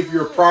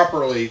behavior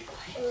properly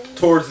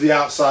towards the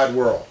outside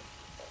world.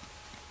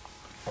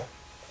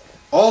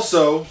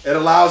 Also, it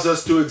allows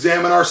us to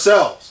examine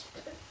ourselves.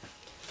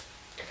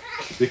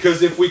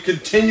 Because if we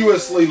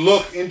continuously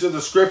look into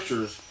the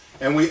Scriptures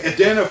and we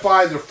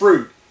identify the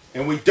fruit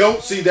and we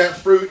don't see that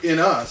fruit in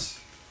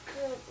us,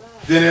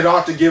 then it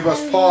ought to give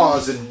us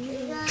pause and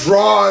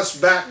draw us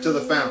back to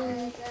the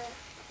fountain,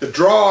 to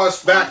draw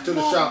us back to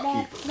the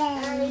shopkeeper,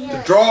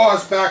 to draw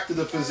us back to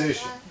the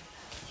physician.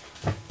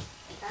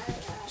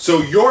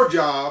 So your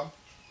job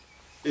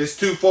is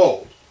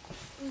twofold.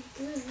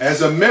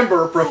 As a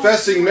member,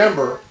 professing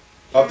member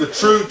of the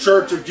true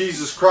Church of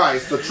Jesus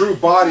Christ, the true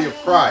body of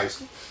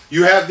Christ,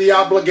 you have the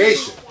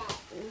obligation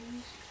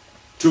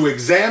to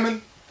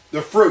examine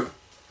the fruit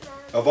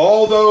of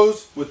all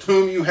those with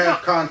whom you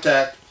have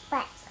contact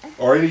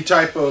or any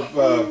type of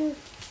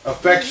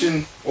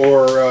affection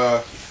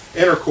or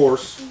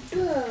intercourse,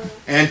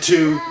 and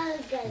to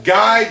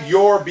guide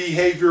your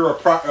behavior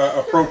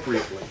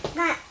appropriately.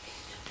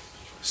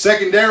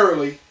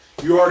 Secondarily,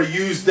 you are to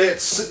use that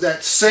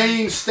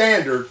same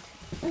standard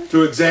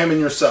to examine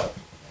yourself.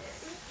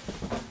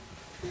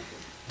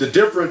 The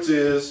difference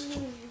is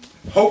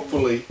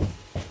hopefully,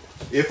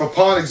 if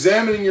upon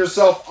examining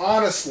yourself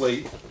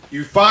honestly,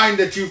 you find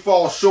that you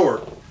fall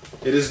short,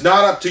 it is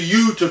not up to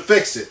you to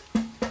fix it,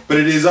 but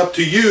it is up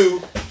to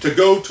you to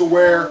go to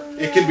where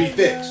it can be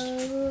fixed.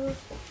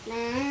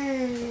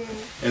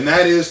 And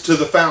that is to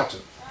the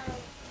fountain.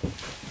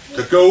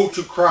 To go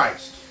to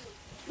Christ.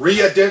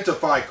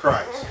 Re-identify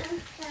Christ.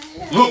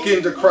 Look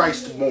into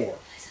Christ more.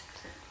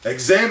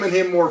 Examine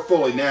Him more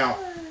fully. Now,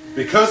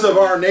 because of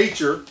our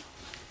nature,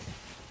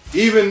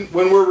 even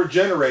when we're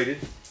regenerated,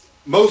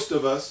 most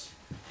of us,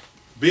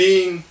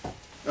 being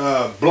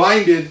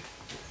blinded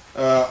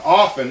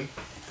often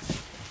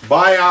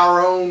by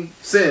our own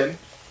sin,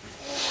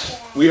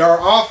 we are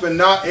often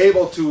not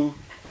able to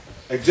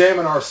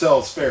examine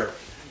ourselves fairly.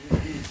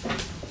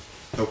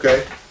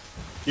 Okay?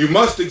 You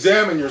must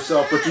examine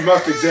yourself, but you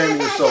must examine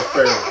yourself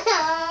fairly.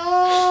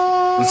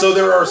 And so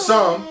there are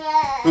some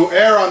who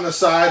err on the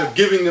side of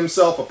giving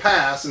themselves a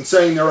pass and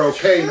saying they're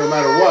okay no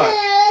matter what.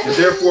 And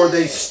therefore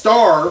they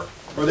starve,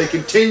 or they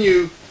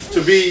continue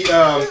to be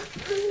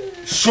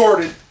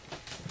shorted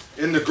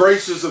in the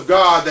graces of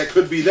God that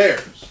could be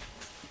theirs.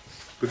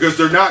 Because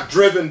they're not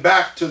driven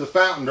back to the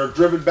fountain, they're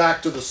driven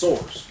back to the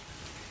source.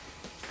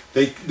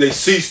 They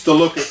cease to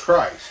look at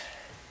Christ.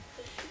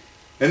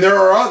 And there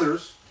are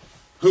others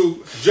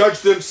who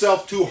judge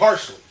themselves too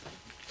harshly,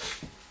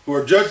 who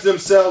are judged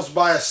themselves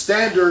by a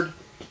standard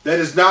that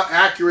is not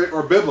accurate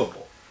or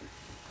biblical,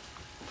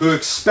 who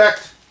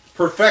expect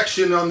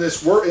perfection in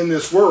this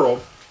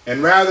world,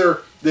 and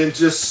rather than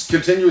just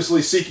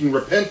continuously seeking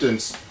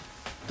repentance,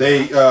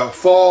 they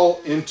fall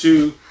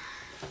into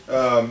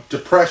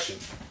depression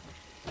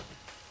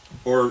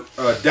or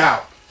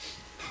doubt.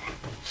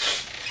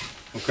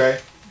 Okay?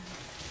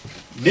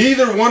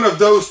 Neither one of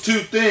those two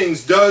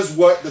things does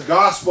what the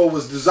gospel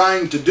was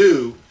designed to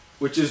do,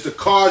 which is to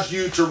cause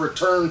you to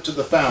return to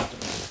the fountain.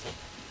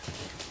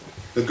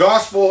 The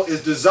gospel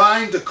is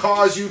designed to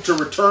cause you to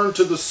return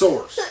to the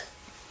source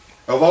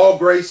of all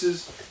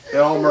graces and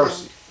all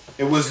mercy.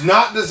 It was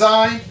not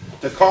designed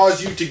to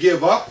cause you to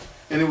give up,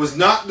 and it was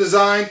not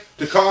designed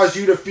to cause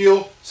you to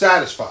feel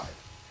satisfied.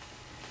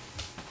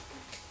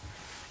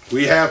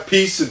 We have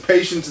peace and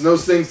patience and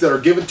those things that are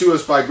given to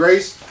us by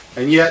grace,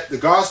 and yet the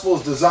gospel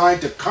is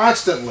designed to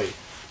constantly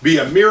be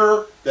a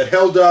mirror that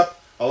held up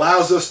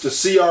allows us to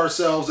see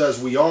ourselves as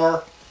we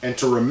are, and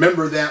to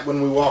remember that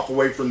when we walk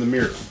away from the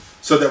mirror,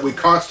 so that we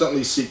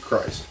constantly seek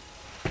Christ.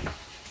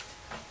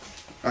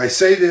 I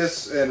say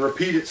this and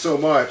repeat it so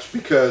much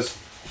because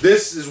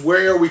this is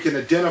where we can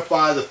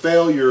identify the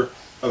failure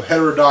of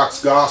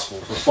heterodox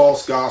gospels, or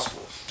false gospels.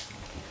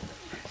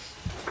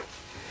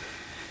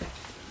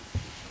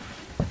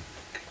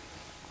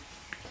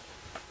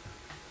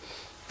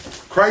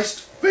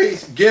 Christ's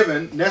faith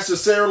given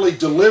necessarily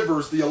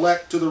delivers the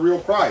elect to the real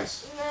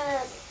Christ.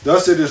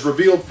 Thus it is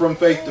revealed from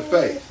faith to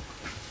faith.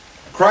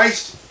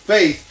 Christ's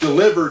faith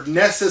delivered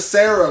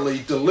necessarily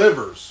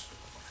delivers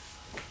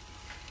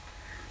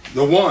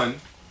the one,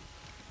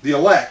 the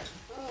elect,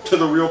 to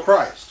the real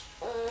Christ.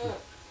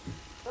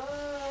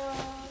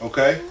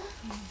 Okay?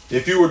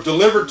 If you were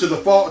delivered to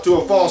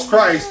a false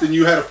Christ, then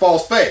you had a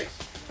false faith.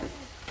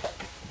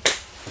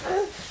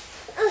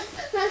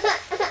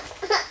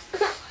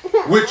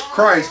 Which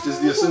Christ is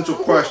the essential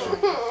question.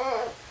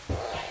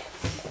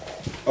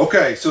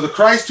 Okay, so the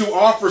Christ who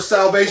offers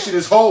salvation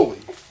is holy,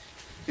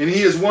 and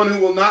He is one who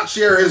will not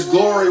share His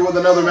glory with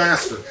another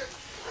master.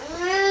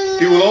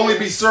 He will only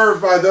be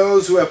served by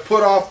those who have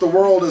put off the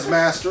world as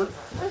master.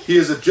 He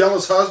is a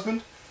jealous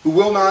husband who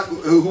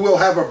will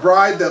have a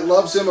bride that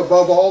loves Him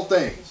above all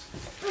things,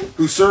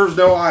 who serves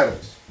no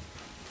idols.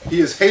 He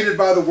is hated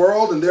by the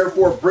world and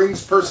therefore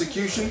brings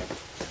persecution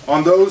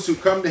on those who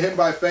come to Him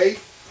by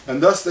faith,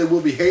 and thus they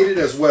will be hated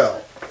as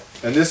well.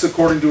 And this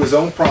according to His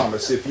own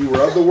promise. If you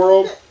were of the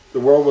world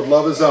would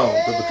love His own.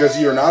 But because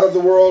ye are not of the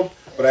world,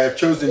 but I have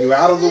chosen you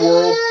out of the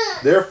world,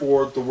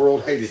 therefore the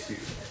world hateth you.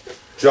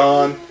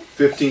 John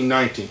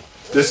 15:19.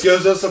 This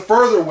gives us a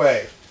further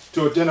way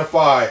to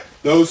identify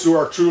those who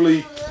are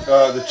truly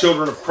the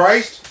children of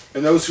Christ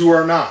and those who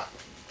are not.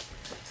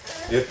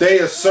 If they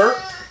assert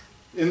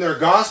in their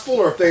gospel,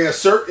 or if they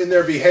assert in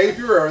their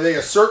behavior, or they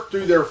assert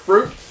through their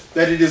fruit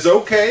that it is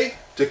okay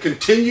to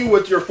continue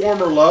with your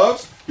former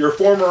loves, your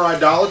former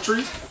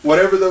idolatries,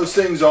 whatever those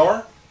things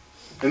are,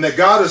 and that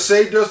God has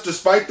saved us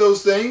despite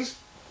those things,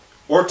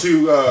 or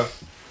to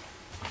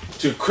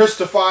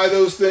Christify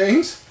those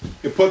things,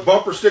 and put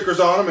bumper stickers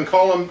on them and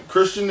call them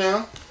Christian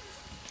now.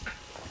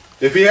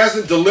 If He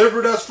hasn't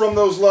delivered us from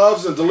those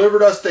loves and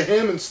delivered us to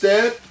Him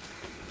instead,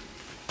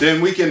 then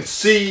we can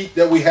see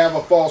that we have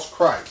a false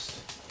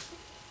Christ.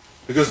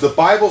 Because the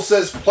Bible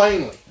says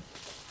plainly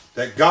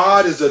that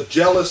God is a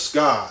jealous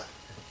God.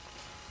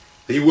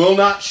 He will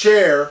not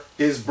share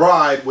His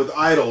bride with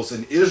idols,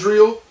 and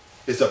Israel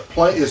is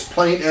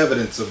plain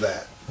evidence of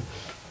that.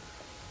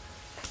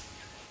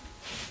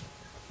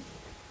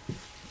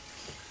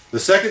 The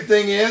second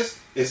thing is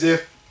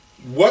if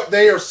what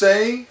they are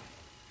saying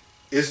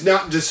is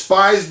not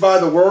despised by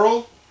the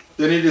world,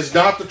 then it is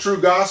not the true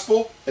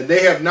gospel, and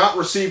they have not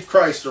received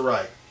Christ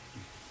aright.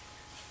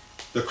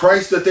 The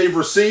Christ that they've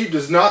received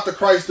is not the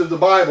Christ of the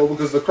Bible,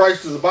 because the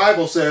Christ of the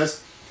Bible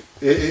says,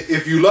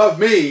 if you love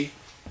me,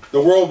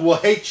 the world will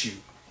hate you.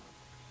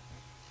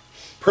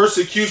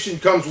 Persecution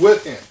comes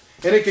with him.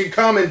 And it can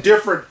come in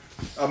different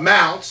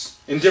amounts,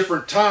 in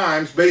different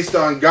times, based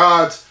on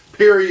God's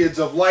periods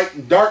of light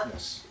and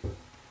darkness.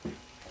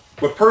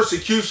 But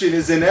persecution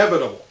is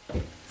inevitable.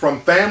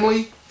 From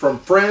family, from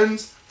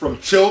friends, from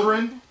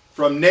children,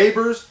 from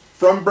neighbors,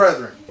 from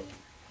brethren.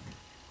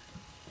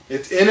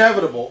 It's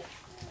inevitable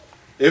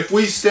if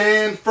we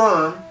stand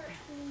firm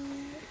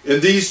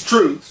in these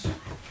truths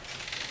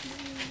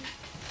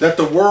that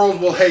the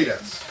world will hate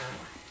us.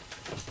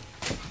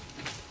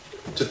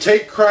 To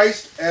take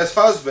Christ as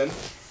husband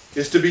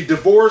is to be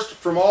divorced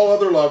from all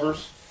other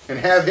lovers and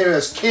have him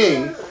as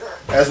king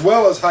as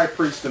well as high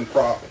priest and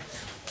prophet.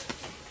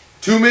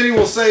 Too many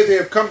will say they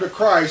have come to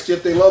Christ,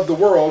 yet they love the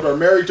world, are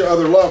married to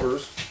other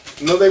lovers,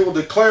 and though they will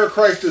declare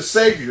Christ as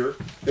Savior,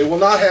 they will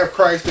not have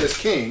Christ as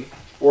King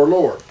or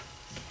Lord.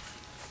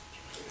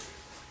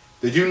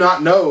 They do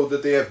not know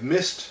that they have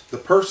missed the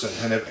person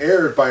and have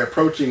erred by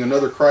approaching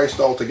another Christ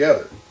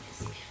altogether.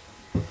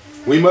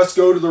 We must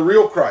go to the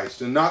real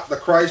Christ and not the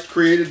Christ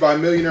created by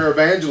millionaire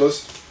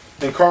evangelists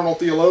and carnal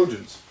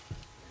theologians.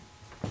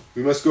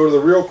 We must go to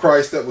the real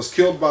Christ that was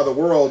killed by the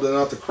world and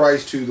not the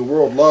Christ who the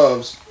world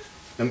loves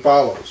and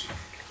follows.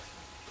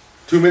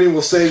 Too many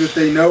will say that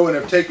they know and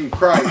have taken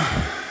Christ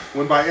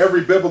when by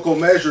every biblical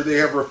measure they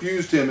have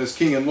refused him as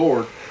King and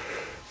Lord.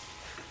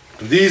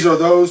 These are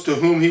those to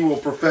whom he will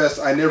profess,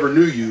 I never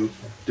knew you.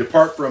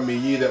 Depart from me,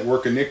 ye that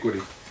work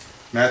iniquity.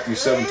 Matthew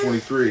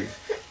 7:23.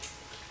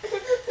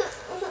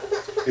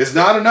 It's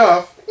not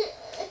enough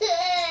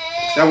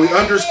that we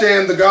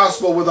understand the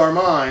gospel with our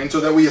mind so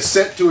that we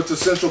assent to its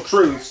essential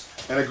truths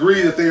and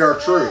agree that they are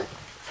true.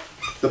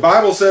 The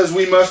Bible says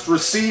we must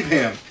receive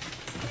him,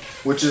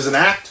 which is an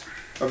act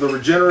of the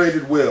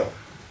regenerated will.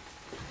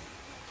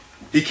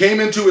 He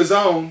came into his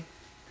own,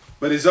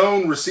 but his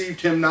own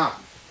received him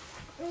not.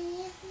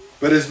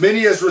 But as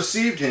many as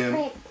received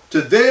him,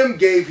 to them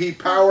gave he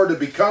power to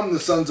become the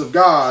sons of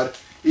God,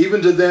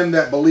 even to them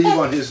that believe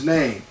on his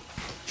name.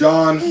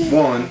 John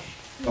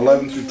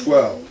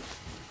 1:11-12.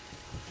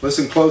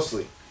 Listen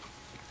closely.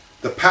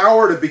 The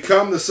power to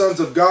become the sons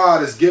of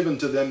God is given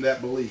to them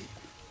that believe.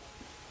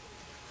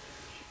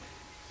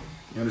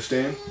 You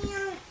understand?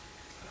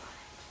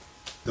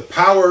 The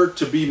power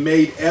to be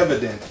made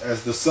evident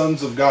as the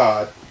sons of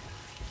God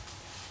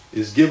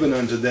is given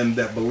unto them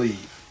that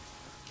believe.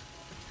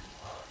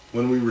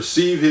 When we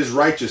receive his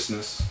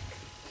righteousness,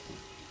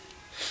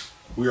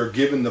 we are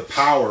given the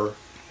power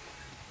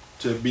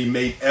to be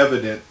made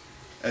evident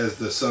as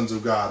the sons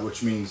of God,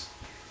 which means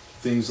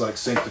things like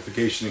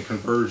sanctification and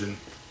conversion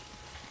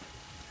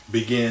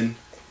begin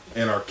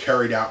and are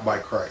carried out by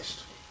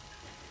Christ,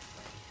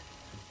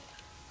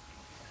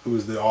 who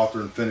is the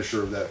author and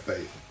finisher of that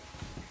faith.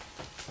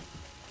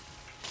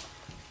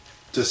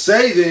 To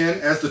say then,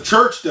 as the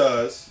church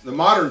does, the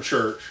modern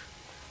church,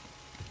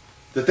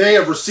 that they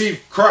have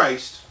received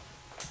Christ,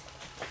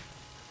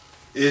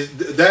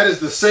 that is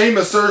the same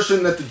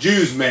assertion that the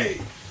Jews made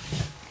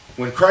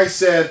when Christ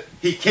said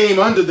he came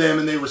unto them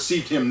and they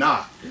received him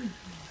not.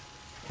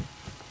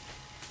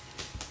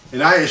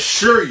 And I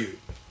assure you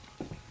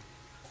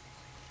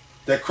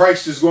that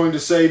Christ is going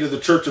to say to the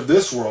church of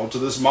this world, to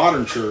this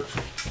modern church,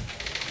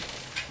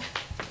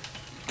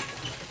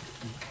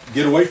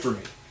 get away from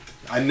me.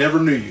 I never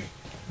knew you.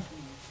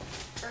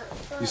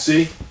 You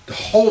see, the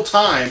whole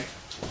time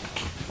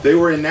they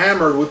were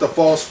enamored with the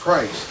false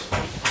Christ.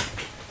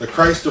 The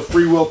Christ of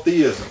free will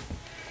theism.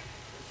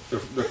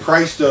 The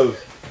Christ of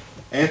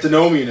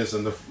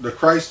antinomianism. The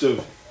Christ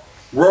of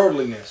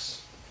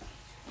worldliness.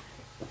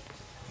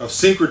 Of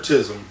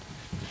syncretism.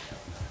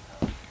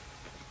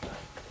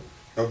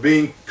 Of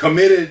being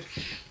committed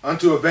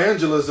unto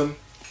evangelism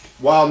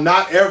while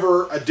not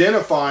ever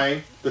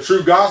identifying the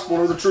true gospel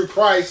or the true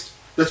Christ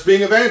that's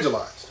being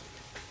evangelized.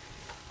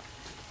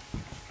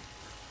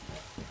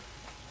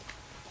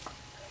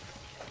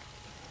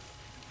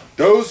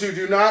 Those who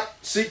do not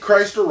seek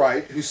Christ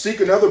aright, who seek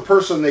another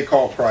person they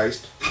call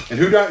Christ, and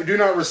who do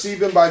not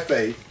receive him by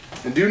faith,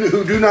 and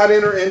who do not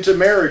enter into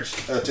marriage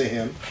to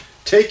him,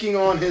 taking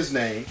on his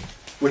name,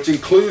 which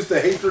includes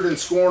the hatred and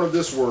scorn of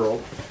this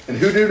world, and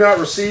who do not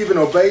receive and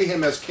obey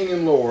him as King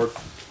and Lord,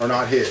 are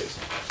not his.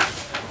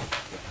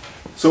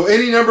 So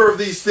any number of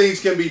these things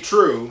can be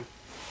true,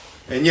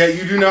 and yet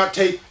you do not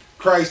take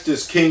Christ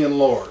as King and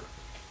Lord.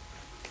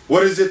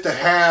 What is it to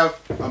have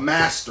a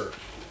master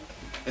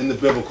in the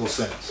biblical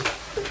sense?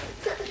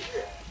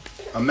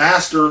 A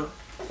master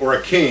or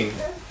a king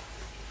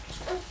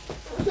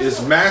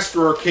is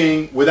master or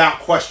king without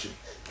question.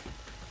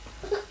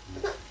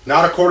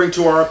 Not according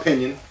to our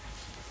opinion,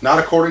 not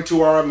according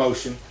to our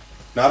emotion,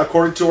 not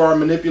according to our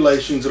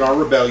manipulations and our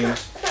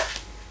rebellions,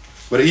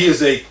 but he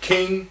is a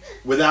king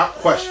without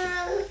question.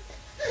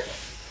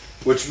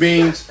 Which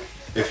means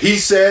if he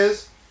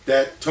says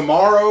that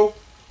tomorrow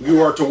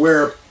you are to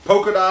wear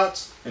polka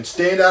dots and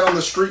stand out on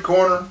the street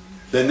corner,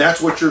 then that's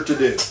what you're to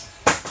do.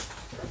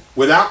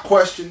 Without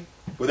question,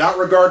 without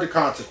regard to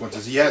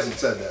consequences. He hasn't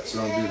said that, so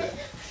don't do that.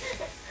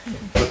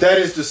 But that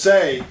is to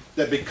say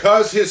that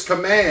because his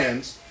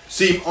commands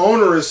seem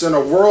onerous in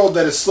a world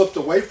that has slipped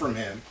away from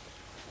him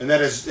and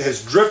that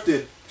has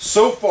drifted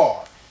so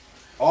far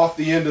off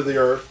the end of the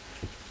earth,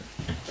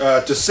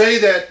 to say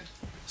that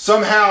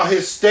somehow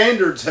his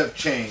standards have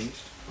changed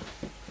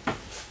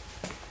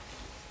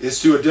is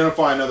to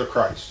identify another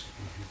Christ.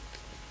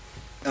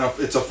 And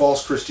it's a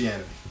false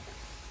Christianity.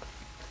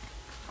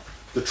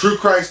 The true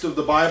Christ of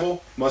the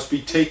Bible must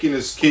be taken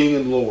as King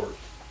and Lord,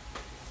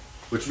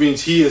 which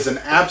means he is an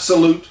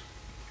absolute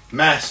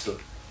master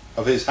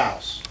of his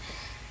house.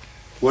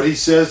 What he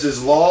says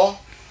is law,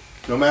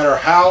 no matter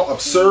how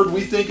absurd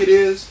we think it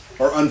is,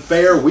 or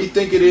unfair we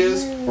think it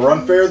is, or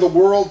unfair the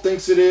world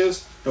thinks it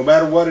is, no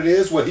matter what it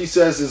is, what he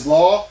says is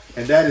law,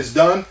 and that is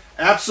done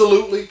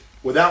absolutely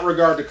without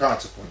regard to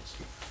consequence.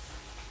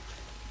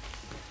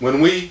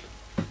 When we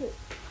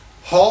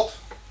halt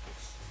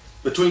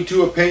between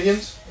two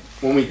opinions,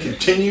 when we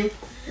continue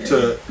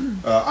to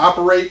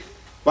operate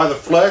by the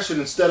flesh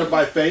and instead of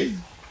by faith,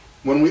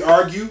 when we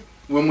argue,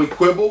 when we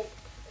quibble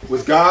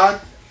with God,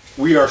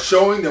 we are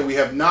showing that we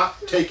have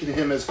not taken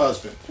him as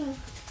husband.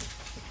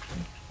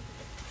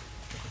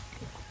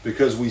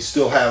 Because we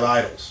still have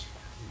idols.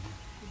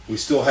 We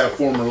still have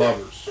former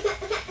lovers.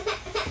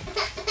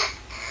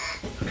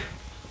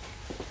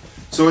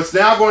 So it's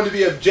now going to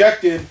be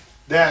objected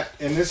that,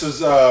 and this is,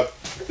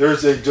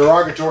 there's a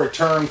derogatory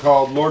term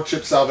called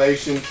lordship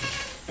salvation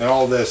and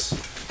all this.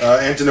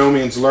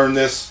 Antinomians learn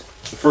this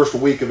the first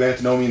week of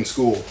Antinomian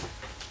school.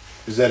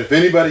 Is that if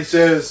anybody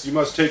says you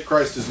must take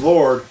Christ as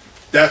Lord,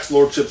 that's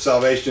lordship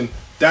salvation,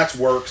 that's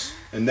works,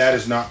 and that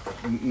is not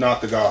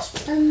the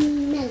gospel.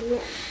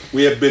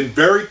 We have been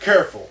very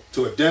careful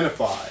to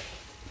identify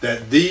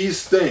that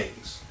these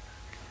things,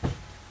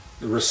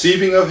 the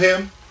receiving of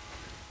him,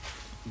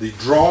 the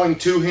drawing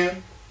to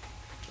him,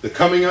 the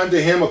coming unto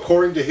him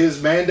according to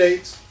his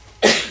mandates,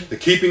 the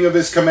keeping of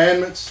his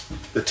commandments,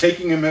 the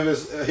taking him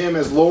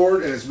as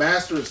Lord and as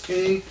master, as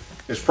king,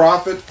 as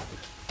prophet,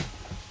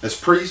 as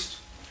priest,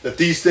 that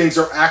these things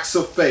are acts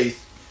of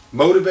faith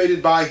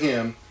motivated by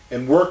him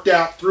and worked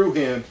out through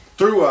him,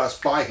 through us,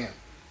 by him.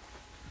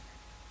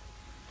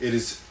 It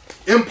is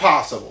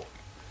impossible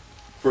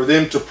for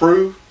them to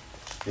prove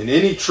in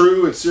any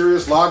true and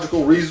serious,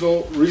 logical,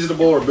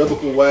 reasonable, or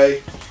biblical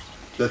way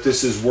that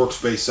this is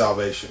works-based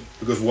salvation.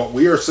 Because what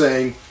we are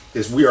saying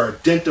is we are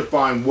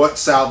identifying what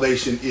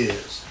salvation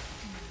is.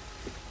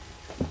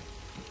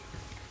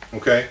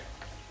 Okay?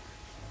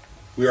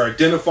 We are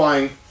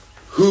identifying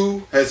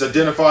who has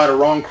identified a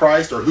wrong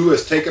Christ, or who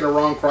has taken a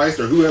wrong Christ,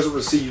 or who hasn't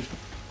received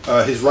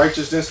his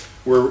righteousness.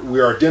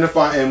 We are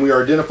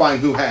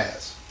identifying who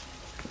has.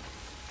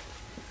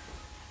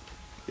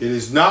 It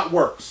is not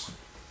works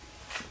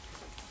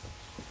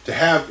to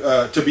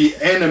have to be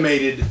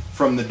animated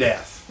from the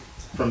death,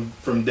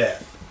 from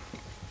death.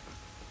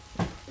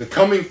 The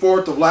coming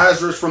forth of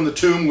Lazarus from the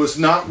tomb was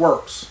not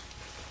works,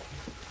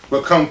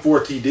 but come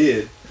forth he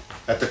did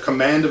at the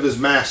command of his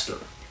master.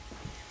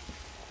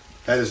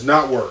 That is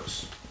not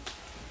works.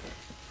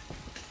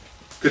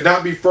 Could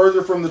not be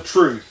further from the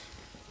truth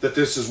that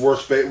this is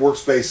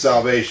works-based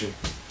salvation,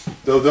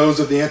 though those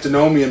of the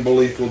antinomian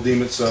belief will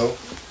deem it so.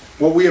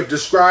 What we have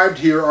described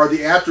here are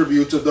the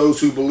attributes of those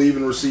who believe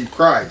and receive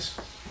Christ.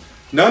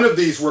 None of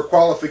these were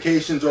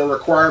qualifications or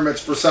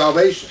requirements for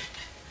salvation,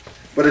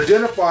 but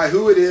identify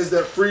who it is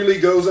that freely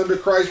goes unto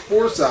Christ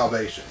for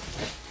salvation.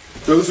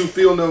 Those who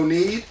feel no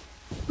need,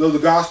 though the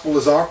gospel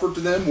is offered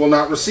to them, will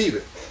not receive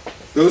it.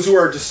 Those who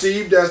are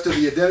deceived as to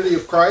the identity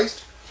of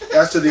Christ,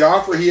 as to the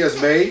offer he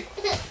has made,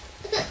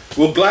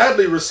 will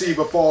gladly receive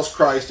a false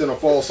Christ and a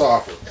false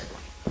offer.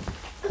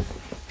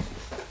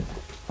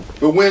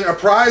 But when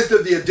apprised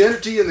of the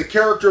identity and the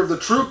character of the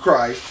true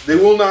Christ, they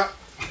will not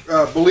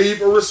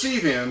believe or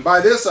receive him. By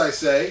this I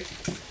say,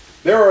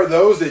 there are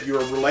those that you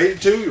are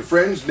related to, your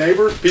friends,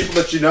 neighbors, people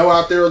that you know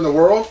out there in the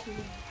world,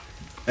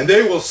 and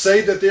they will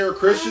say that they are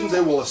Christians,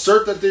 they will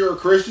assert that they are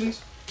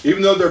Christians,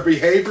 even though their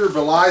behavior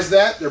belies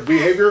that, their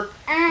behavior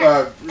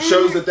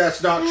shows that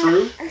that's not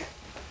true.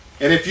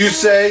 And if you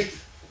say,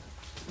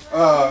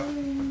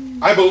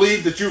 I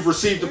believe that you've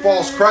received a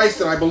false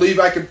Christ, and I believe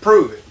I can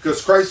prove it, because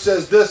Christ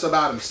says this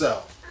about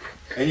himself,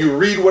 and you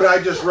read what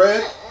I just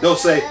read, they'll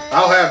say,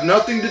 I'll have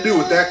nothing to do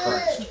with that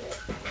Christ.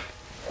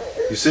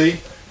 You see?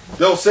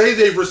 They'll say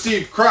they've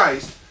received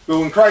Christ, but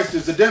when Christ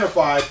is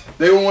identified,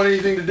 they don't want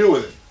anything to do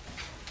with it.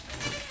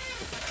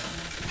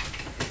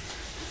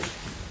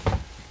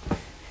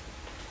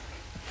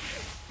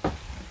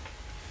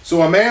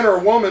 So a man or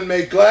a woman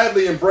may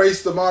gladly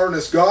embrace the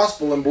modernist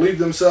gospel and believe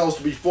themselves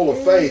to be full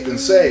of faith and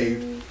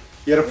saved,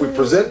 yet if we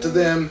present to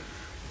them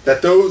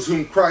that those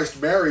whom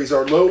Christ marries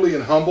are lowly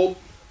and humbled,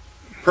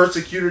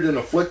 persecuted and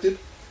afflicted,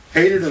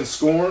 hated and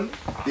scorned,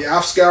 the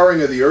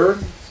offscouring of the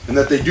earth, and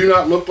that they do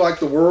not look like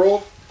the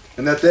world,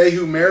 and that they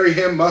who marry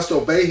him must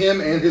obey him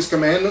and his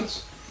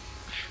commandments,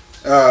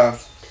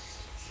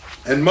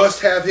 and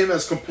must have him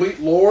as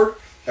complete Lord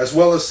as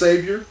well as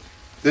Savior,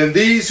 then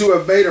these who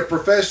have made a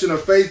profession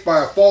of faith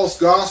by a false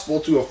gospel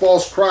to a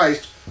false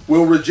Christ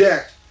will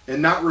reject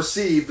and not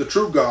receive the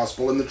true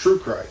gospel and the true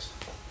Christ.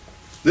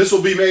 This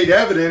will be made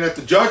evident at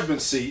the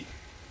judgment seat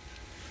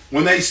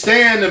when they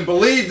stand and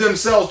believe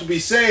themselves to be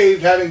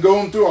saved, having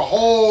gone through a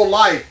whole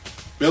life.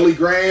 Billy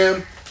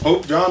Graham,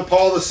 Pope John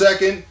Paul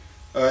II,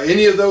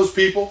 any of those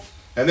people,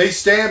 and they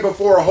stand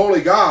before a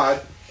holy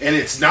God, and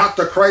it's not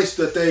the Christ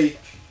that they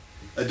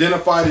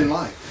identified in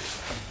life.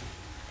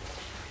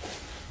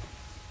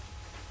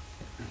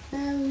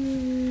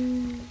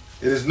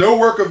 It is no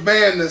work of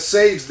man that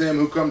saves them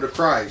who come to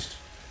Christ,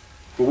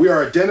 but we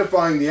are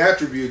identifying the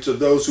attributes of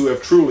those who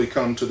have truly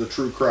come to the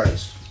true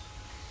Christ.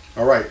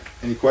 All right,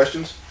 any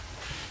questions?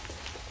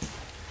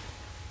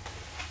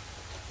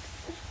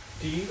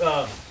 Do you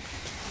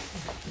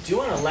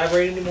want to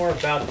elaborate any more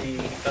about the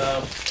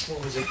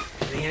what was it,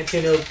 the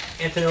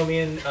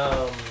antinomian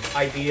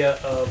idea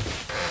of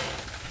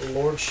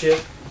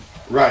lordship,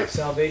 right,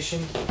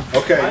 salvation?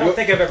 Okay, I don't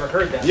think I've ever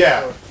heard that.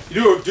 Yeah, before.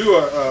 you do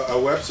a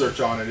web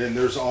search on it, and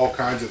there's all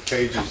kinds of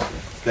pages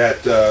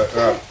that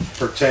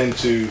pretend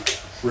to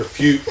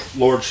refute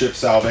lordship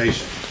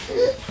salvation,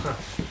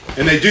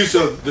 and they do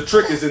so. The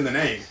trick is in the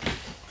name,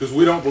 because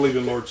we don't believe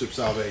in lordship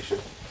salvation.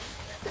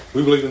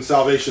 We believe in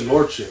salvation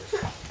lordship.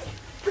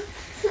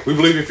 We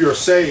believe if you're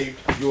saved,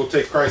 you will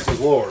take Christ as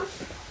Lord,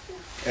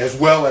 as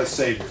well as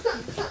Savior.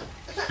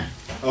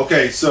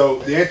 Okay, so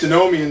the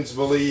antinomians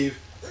believe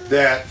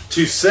that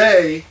to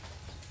say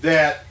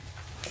that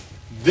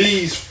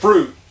these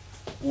fruit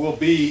will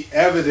be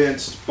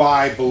evidenced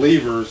by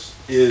believers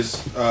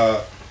is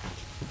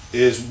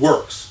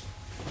works,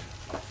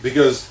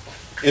 because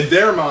in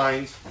their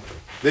minds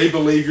they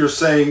believe you're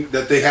saying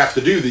that they have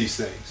to do these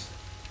things,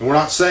 and we're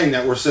not saying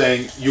that. We're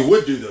saying you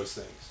would do those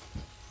things,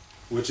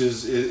 which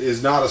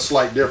is not a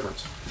slight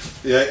difference.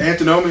 The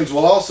antinomians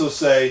will also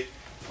say,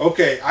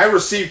 okay, I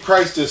received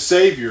Christ as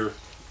Savior,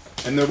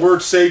 and the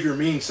word Savior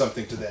means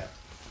something to them.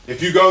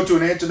 If you go to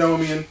an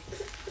antinomian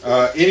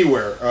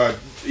anywhere,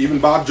 even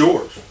Bob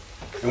George,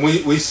 and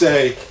we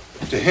say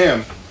to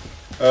him,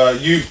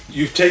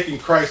 you've taken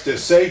Christ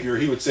as Savior,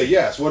 he would say,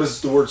 yes. What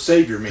does the word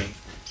Savior mean?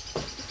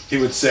 He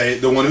would say,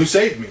 the one who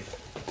saved me,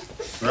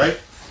 right?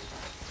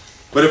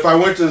 But if I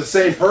went to the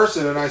same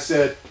person and I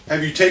said,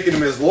 have you taken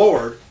him as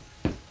Lord?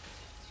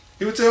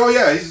 He would say, oh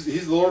yeah,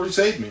 he's the Lord who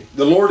saved me.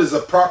 The Lord is a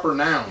proper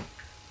noun.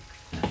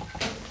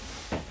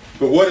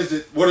 But what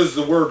does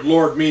the word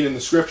Lord mean in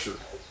the Scripture?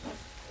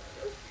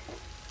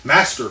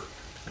 Master,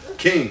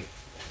 King.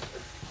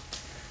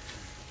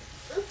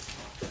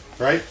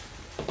 Right?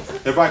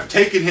 If I've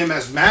taken him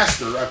as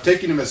master, I've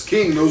taken him as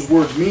king, those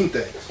words mean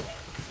things.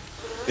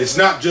 It's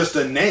not just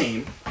a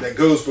name that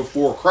goes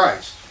before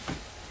Christ.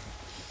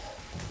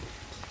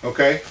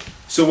 Okay?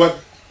 So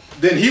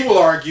then he will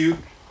argue,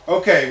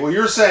 okay, well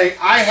you're saying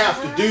I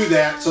have to do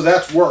that, so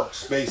that's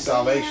works-based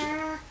salvation.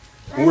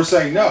 And we're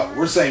saying no.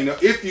 We're saying no.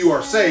 If you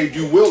are saved,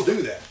 you will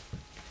do that.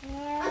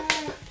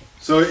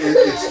 So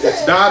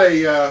it's not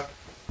a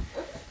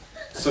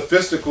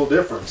sophistical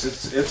difference.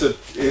 It's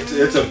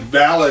a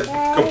valid,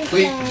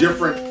 complete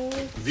different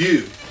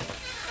view.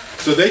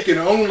 So they can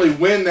only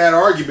win that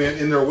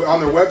argument on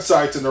their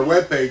websites and their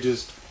web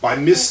pages by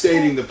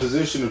misstating the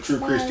position of true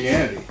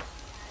Christianity.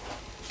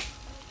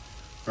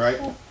 Right?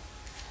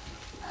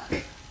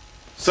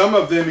 Some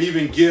of them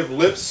even give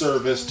lip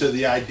service to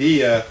the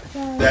idea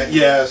that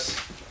yes,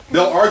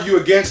 they'll argue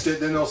against it,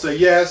 then they'll say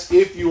yes,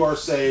 if you are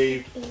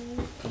saved,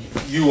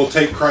 you will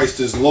take Christ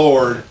as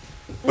Lord,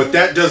 but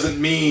that doesn't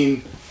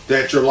mean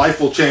that your life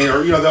will change,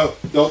 or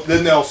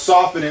then they'll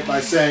soften it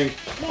by saying,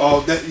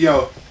 oh,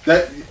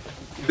 that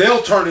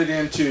they'll turn it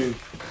into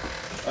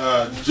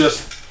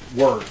just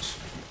words.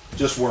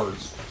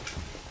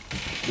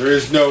 There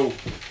is no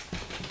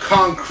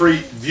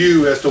concrete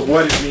view as to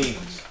what it means.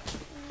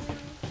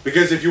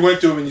 Because if you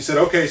went to them and you said,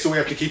 okay, so we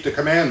have to keep the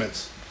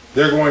commandments,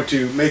 they're going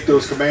to make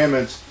those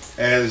commandments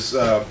as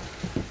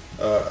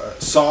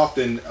soft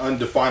and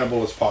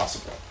undefinable as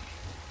possible.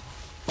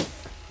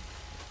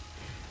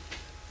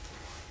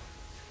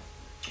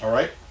 All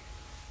right?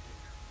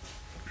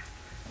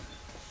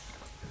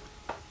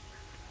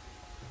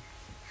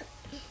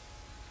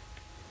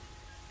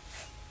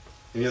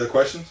 Any other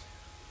questions?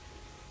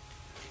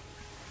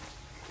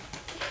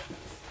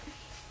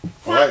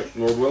 All right,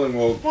 Lord willing,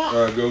 we'll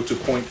go to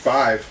point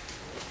 5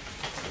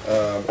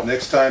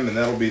 next time, and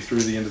that'll be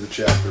through the end of the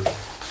chapter.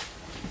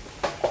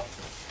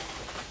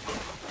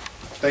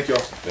 Thank you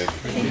all. Thank you.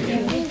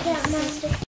 Thank you.